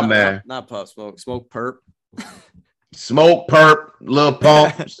nah, smoke, man. Not pop smoke. Smoke perp. Smoke perp, little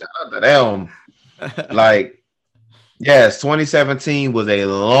pump. Shout out to them. Like, yes, 2017 was a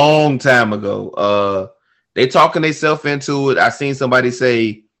long time ago. They talking themselves into it. I seen somebody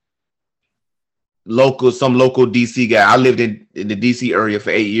say some local DC guy. I lived in the DC area for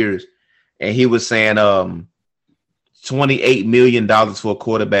 8 years, and he was saying $28 million for a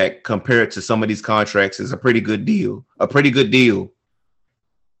quarterback compared to some of these contracts is a pretty good deal.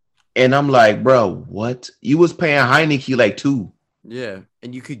 And I'm like, bro, what? You was paying Heineke like 2. Yeah.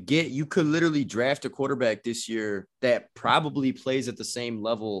 And you could literally draft a quarterback this year that probably plays at the same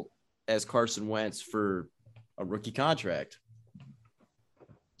level as Carson Wentz for a rookie contract.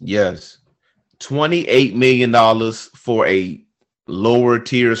 Yes. $28 million for a lower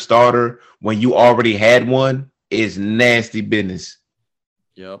tier starter when you already had one is nasty business.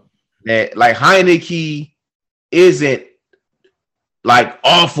 Yep. That like Heineke isn't like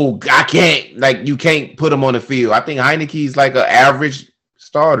awful. You can't put him on the field. I think Heineke's like an average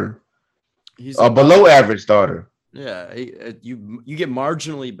starter. He's a below average starter. Yeah, you get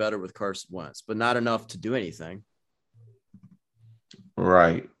marginally better with Carson Wentz, but not enough to do anything.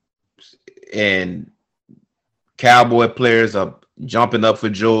 Right. And Cowboy players are jumping up for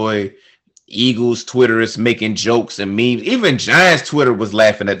joy. Eagles Twitter is making jokes and memes. Even Giants Twitter was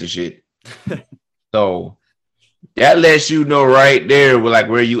laughing at the shit. So that lets you know right there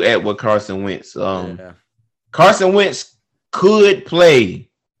where you at with Carson Wentz. Carson Wentz could play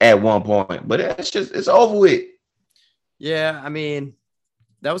at one point, but it's over with. Yeah, I mean,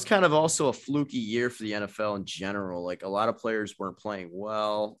 that was kind of also a fluky year for the NFL in general. Like a lot of players weren't playing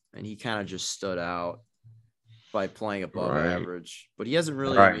well, and he kind of just stood out by playing above average. But he hasn't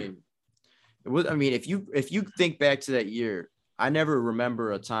really. Right. I mean, if you think back to that year, I never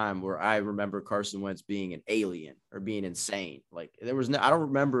remember a time where I remember Carson Wentz being an alien or being insane. Like there was no. I don't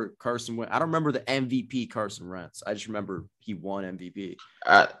remember Carson Wentz. I don't remember the MVP Carson Wentz. I just remember he won MVP.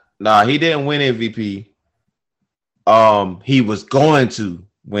 Nah, he didn't win MVP. He was going to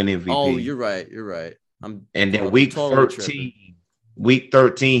win MVP. Oh, you're right. And then week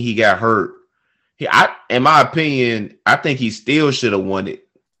 13, he got hurt. In my opinion, I think he still should have won it.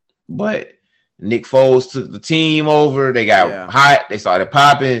 But Nick Foles took the team over. They got hot. They started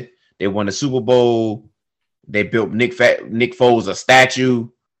popping. They won the Super Bowl. They built Nick Foles a statue.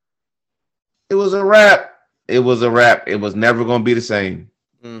 It was a wrap. It was never going to be the same.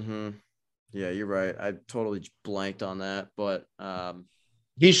 Mm-hmm. Yeah, you're right. I totally blanked on that. But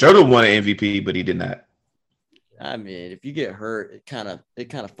he should have won an MVP, but he did not. I mean, if you get hurt, it kind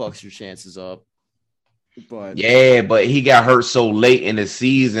of fucks your chances up. But he got hurt so late in the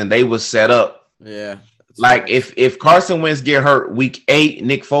season. They was set up. Yeah. Like if Carson Wentz get hurt week 8,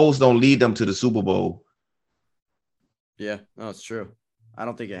 Nick Foles don't lead them to the Super Bowl. Yeah, no, it's true. I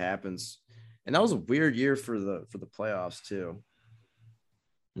don't think it happens. And that was a weird year for the playoffs too.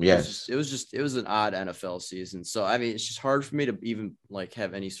 Yes. It was an odd NFL season. So I mean, it's just hard for me to even like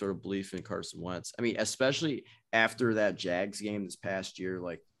have any sort of belief in Carson Wentz. I mean, especially after that Jags game this past year,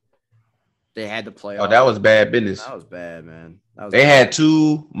 like they had to play. Oh, that was bad business. That was bad, man. They had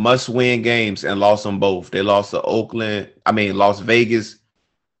 2 must-win games and lost them both. They lost to Las Vegas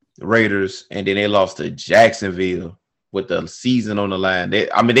Raiders, and then they lost to Jacksonville with the season on the line.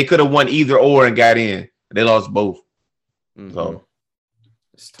 They could have won either or and got in. They lost both. Mm-hmm.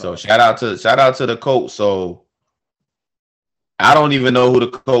 So shout out to the Colts. So I don't even know who the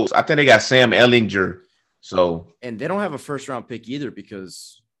Colts. I think they got Sam Ehlinger. So and they don't have a first-round pick either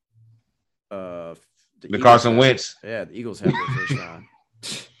because. The Carson Wentz. Yeah, the Eagles have their first round.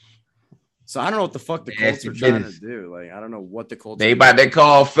 So I don't know what the fuck the Colts are trying to do. Like, I don't know what the Colts. They about to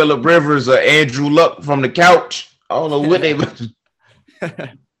call Phillip Rivers or Andrew Luck from the couch. I don't know what they.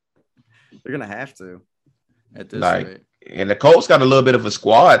 They're gonna have to at this rate. And the Colts got a little bit of a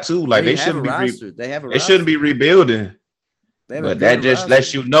squad too. Like they shouldn't be. They shouldn't be rebuilding. But that just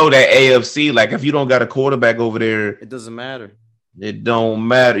lets you know that AFC. Like if you don't got a quarterback over there, it doesn't matter. It don't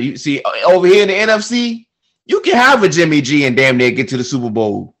matter. You see, over here in the NFC, you can have a Jimmy G and damn near get to the Super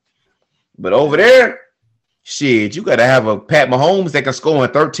Bowl. But over there, shit, you got to have a Pat Mahomes that can score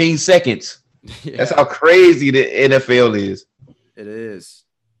in 13 seconds. Yeah. That's how crazy the NFL is. It is.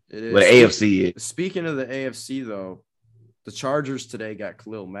 But the AFC is. Speaking of the AFC, though, the Chargers today got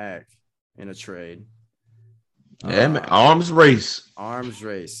Khalil Mack in a trade. Yeah, man, arms race.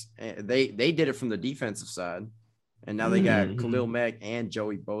 And they did it from the defensive side. And now they got Khalil Mack and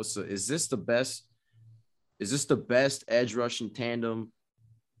Joey Bosa. Is this the best edge rushing tandem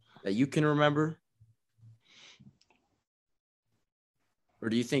that you can remember? Or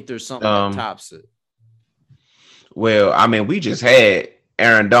do you think there's something that tops it? Well, I mean, we just had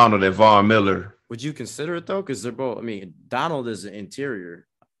Aaron Donald and Von Miller. Would you consider it, though? Because they're both – I mean, Donald is an interior.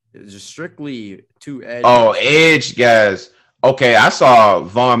 It's just strictly 2 edge. Oh, edge guys. Okay, I saw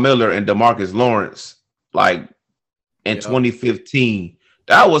Von Miller and DeMarcus Lawrence, like – in 2015.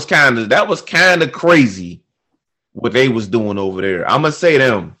 That was kind of crazy what they was doing over there. I'm gonna say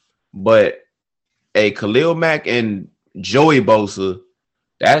them, but Khalil Mack and Joey Bosa,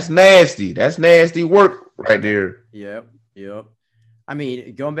 that's nasty. That's nasty work right there. Yep. I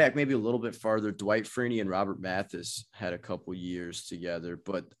mean, going back maybe a little bit farther, Dwight Freeney and Robert Mathis had a couple years together,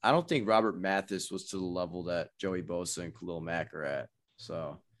 but I don't think Robert Mathis was to the level that Joey Bosa and Khalil Mack are at.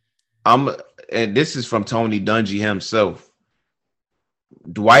 So and this is from Tony Dungy himself.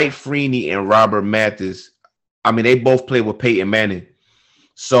 Dwight Freeney and Robert Mathis, I mean, they both played with Peyton Manning.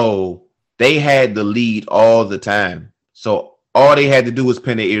 So they had the lead all the time. So all they had to do was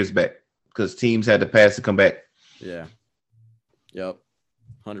pin their ears back because teams had to pass to come back. Yeah. Yep.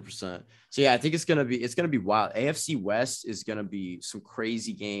 100%. So yeah, I think it's gonna be wild. AFC West is gonna be some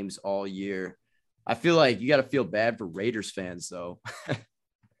crazy games all year. I feel like you got to feel bad for Raiders fans though.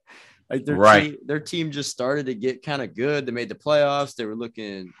 Like their team just started to get kind of good. They made the playoffs. They were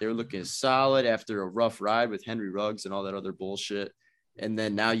looking solid after a rough ride with Henry Ruggs and all that other bullshit. And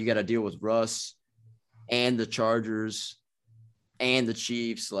then now you got to deal with Russ and the Chargers and the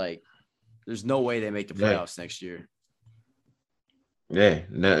Chiefs. Like, there's no way they make the playoffs next year. Yeah,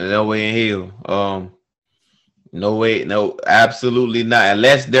 no way in hell. No way, no, absolutely not.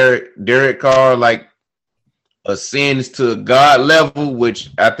 Unless Derek Carr like ascends to God level, which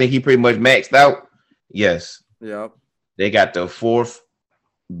I think he pretty much maxed out. Yes. Yep. They got the fourth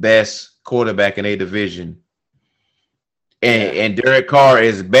best quarterback in a division. And Derek Carr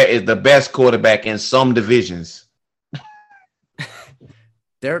is the best quarterback in some divisions.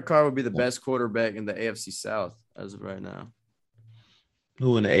 Derek Carr would be the best quarterback in the AFC South as of right now.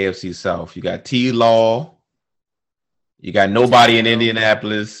 Who in the AFC South? You got T. Law. You got nobody in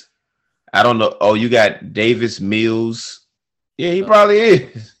Indianapolis. I don't know. Oh, you got Davis Mills. Yeah, he probably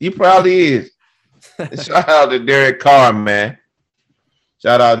is. He probably is. Shout out to Derek Carr, man.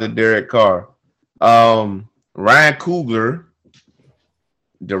 Shout out to Derek Carr. Ryan Coogler,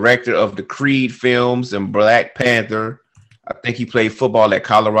 director of the Creed films and Black Panther. I think he played football at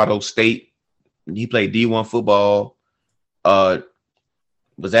Colorado State. He played D1 football.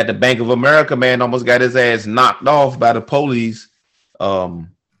 Was at the Bank of America, man. Almost got his ass knocked off by the police. The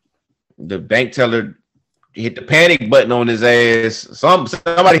bank teller hit the panic button on his ass.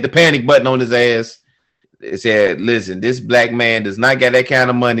 Somebody hit the panic button on his ass. It said, listen, this black man does not get that kind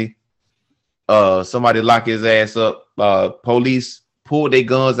of money. Somebody lock his ass up. Police pulled their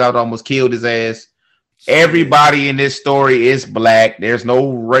guns out, almost killed his ass. Everybody in this story is black. There's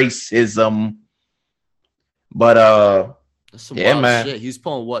no racism. But that's some wild man. Shit. He was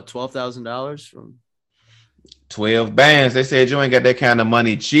pulling what, $12,000 from 12 bands. They said you ain't got that kind of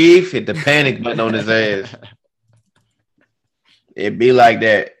money, chief. Hit the panic button on his ass. It be like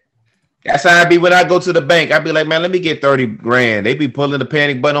that. That's how I be when I go to the bank. I be like, man, let me get 30 grand. They be pulling the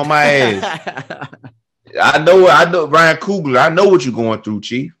panic button on my ass. I know Ryan Coogler. I know what you're going through,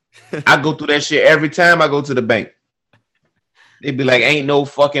 chief. I go through that shit every time I go to the bank. They be like, ain't no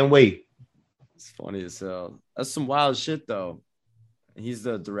fucking way. It's funny as hell. That's some wild shit, though. He's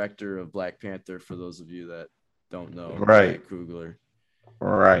the director of Black Panther, for those of you that don't know. Right. Ryan Coogler.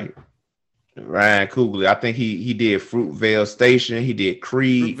 Right. Ryan Coogler. I think he did Fruitvale Station. He did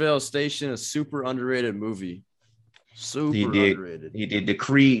Creed. Fruitvale Station, a super underrated movie. Underrated. He did the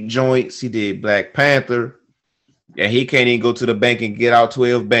Creed joints. He did Black Panther. Yeah, he can't even go to the bank and get out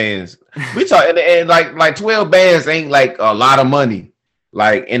 12 bands. We talking and like 12 bands ain't like a lot of money,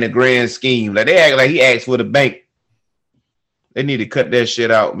 like in the grand scheme. Like they act like he asked for the bank. They need to cut that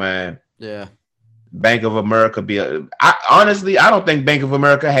shit out, man. Yeah. Bank of America honestly, I don't think Bank of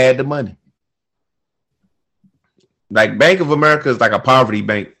America had the money. Like Bank of America is like a poverty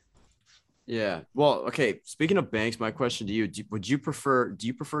bank. Yeah. Well, okay. Speaking of banks, my question to you: do you prefer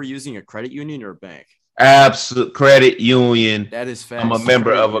using a credit union or a bank? Absolute credit union. That is fast. I'm a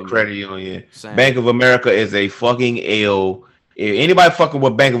member of a credit union. Same. Bank of America is a fucking L. If anybody fucking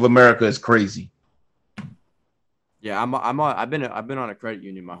with Bank of America is crazy. Yeah, I've been on a credit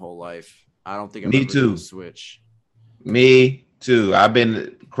union my whole life. I don't think I'm ever going to switch. Me too. I've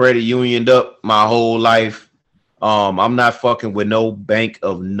been credit unioned up my whole life. I'm not fucking with no bank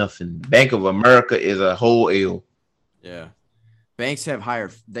of nothing. Bank of America is a whole L. Yeah. Banks have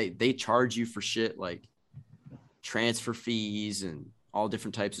higher, they charge you for shit like transfer fees and all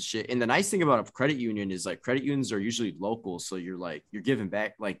different types of shit. And the nice thing about a credit union is like credit unions are usually local. So you're giving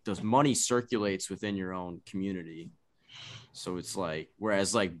back, like the money circulates within your own community. So it's like,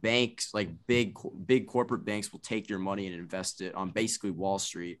 whereas like banks, like big corporate banks will take your money and invest it on basically Wall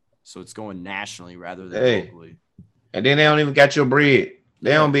Street. So it's going nationally rather than locally. And then they don't even got your bread.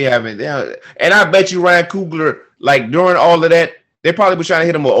 They don't be having, and I bet you Ryan Coogler, like during all of that, they probably was trying to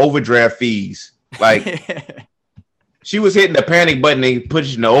hit him with overdraft fees. Like she was hitting the panic button and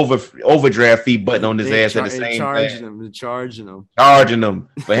pushing the overdraft fee button on his ass at the same time. Charging him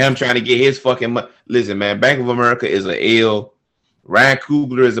for him trying to get his fucking money. Listen, man, Bank of America is an L. Ryan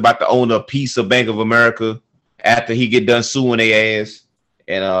Coogler is about to own a piece of Bank of America after he get done suing their ass.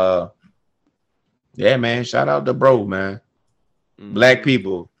 And yeah, man, shout out to bro, man. Mm-hmm. Black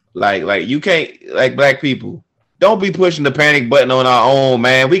people, like you can't, like black people. Don't be pushing the panic button on our own,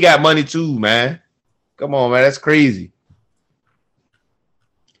 man. We got money too, man. Come on, man. That's crazy.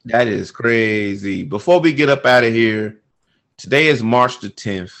 That is crazy. Before we get up out of here, today is March the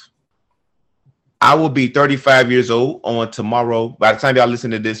 10th. I will be 35 years old on tomorrow. By the time y'all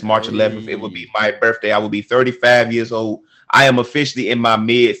listen to this, March 11th, it will be my birthday. I will be 35 years old. I am officially in my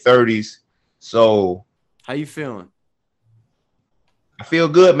mid-30s. So, how you feeling? I feel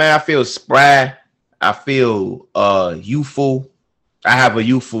good, man. I feel spry. I feel youthful. I have a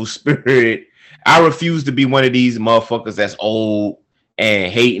youthful spirit. I refuse to be one of these motherfuckers that's old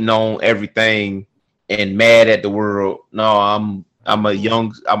and hating on everything and mad at the world. No, I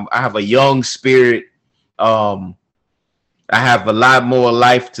have a young spirit. I have a lot more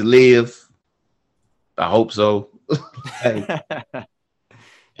life to live. I hope so.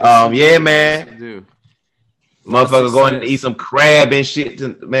 Yeah, man. Motherfucker going to eat some crab and shit.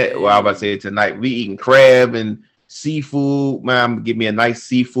 Man, well, I was about to say tonight. We eating crab and seafood. Man, give me a nice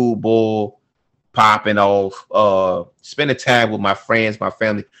seafood bowl, popping off. Spending time with my friends, my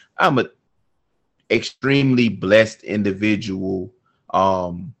family. I'm a extremely blessed individual.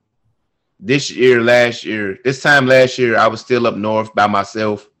 This time last year, I was still up north by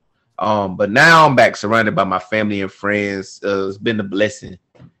myself. But now I'm back surrounded by my family and friends. It's been a blessing.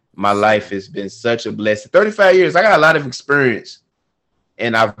 My life has been such a blessing. 35 years, I got a lot of experience,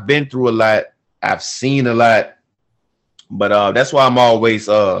 and I've been through a lot. I've seen a lot, but that's why I'm always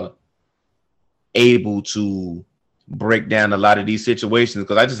able to break down a lot of these situations,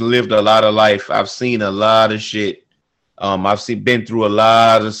 because I just lived a lot of life. I've seen a lot of shit. Been through a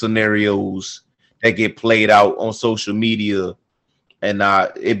lot of scenarios that get played out on social media, and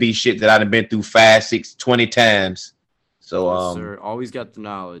it be shit that I've been through 5, 6, 20 times. So, yes, sir. Always got the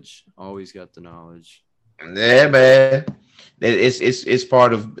knowledge. Yeah, man. It's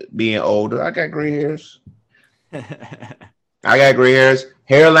part of being older. I got gray hairs.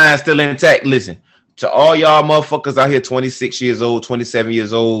 Hairline still intact. Listen, to all y'all motherfuckers out here, 26 years old, 27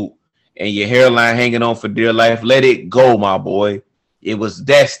 years old, and your hairline hanging on for dear life, let it go, my boy. It was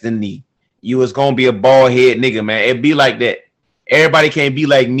destiny. You was gonna be a bald head nigga, man. It be like that. Everybody can't be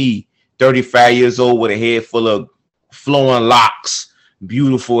like me, 35 years old with a head full of flowing locks,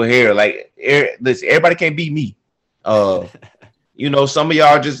 beautiful hair. Like, listen, everybody can't be me. Some of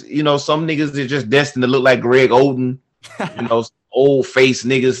y'all just, some niggas are just destined to look like Greg Oden. Old face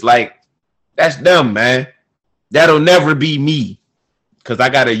niggas. Like, that's them, man. That'll never be me, because I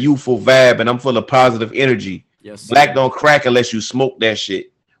got a youthful vibe and I'm full of positive energy. Yes, Black don't crack unless you smoke that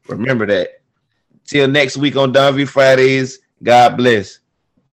shit. Remember that. Till next week on Don V Fridays. God bless.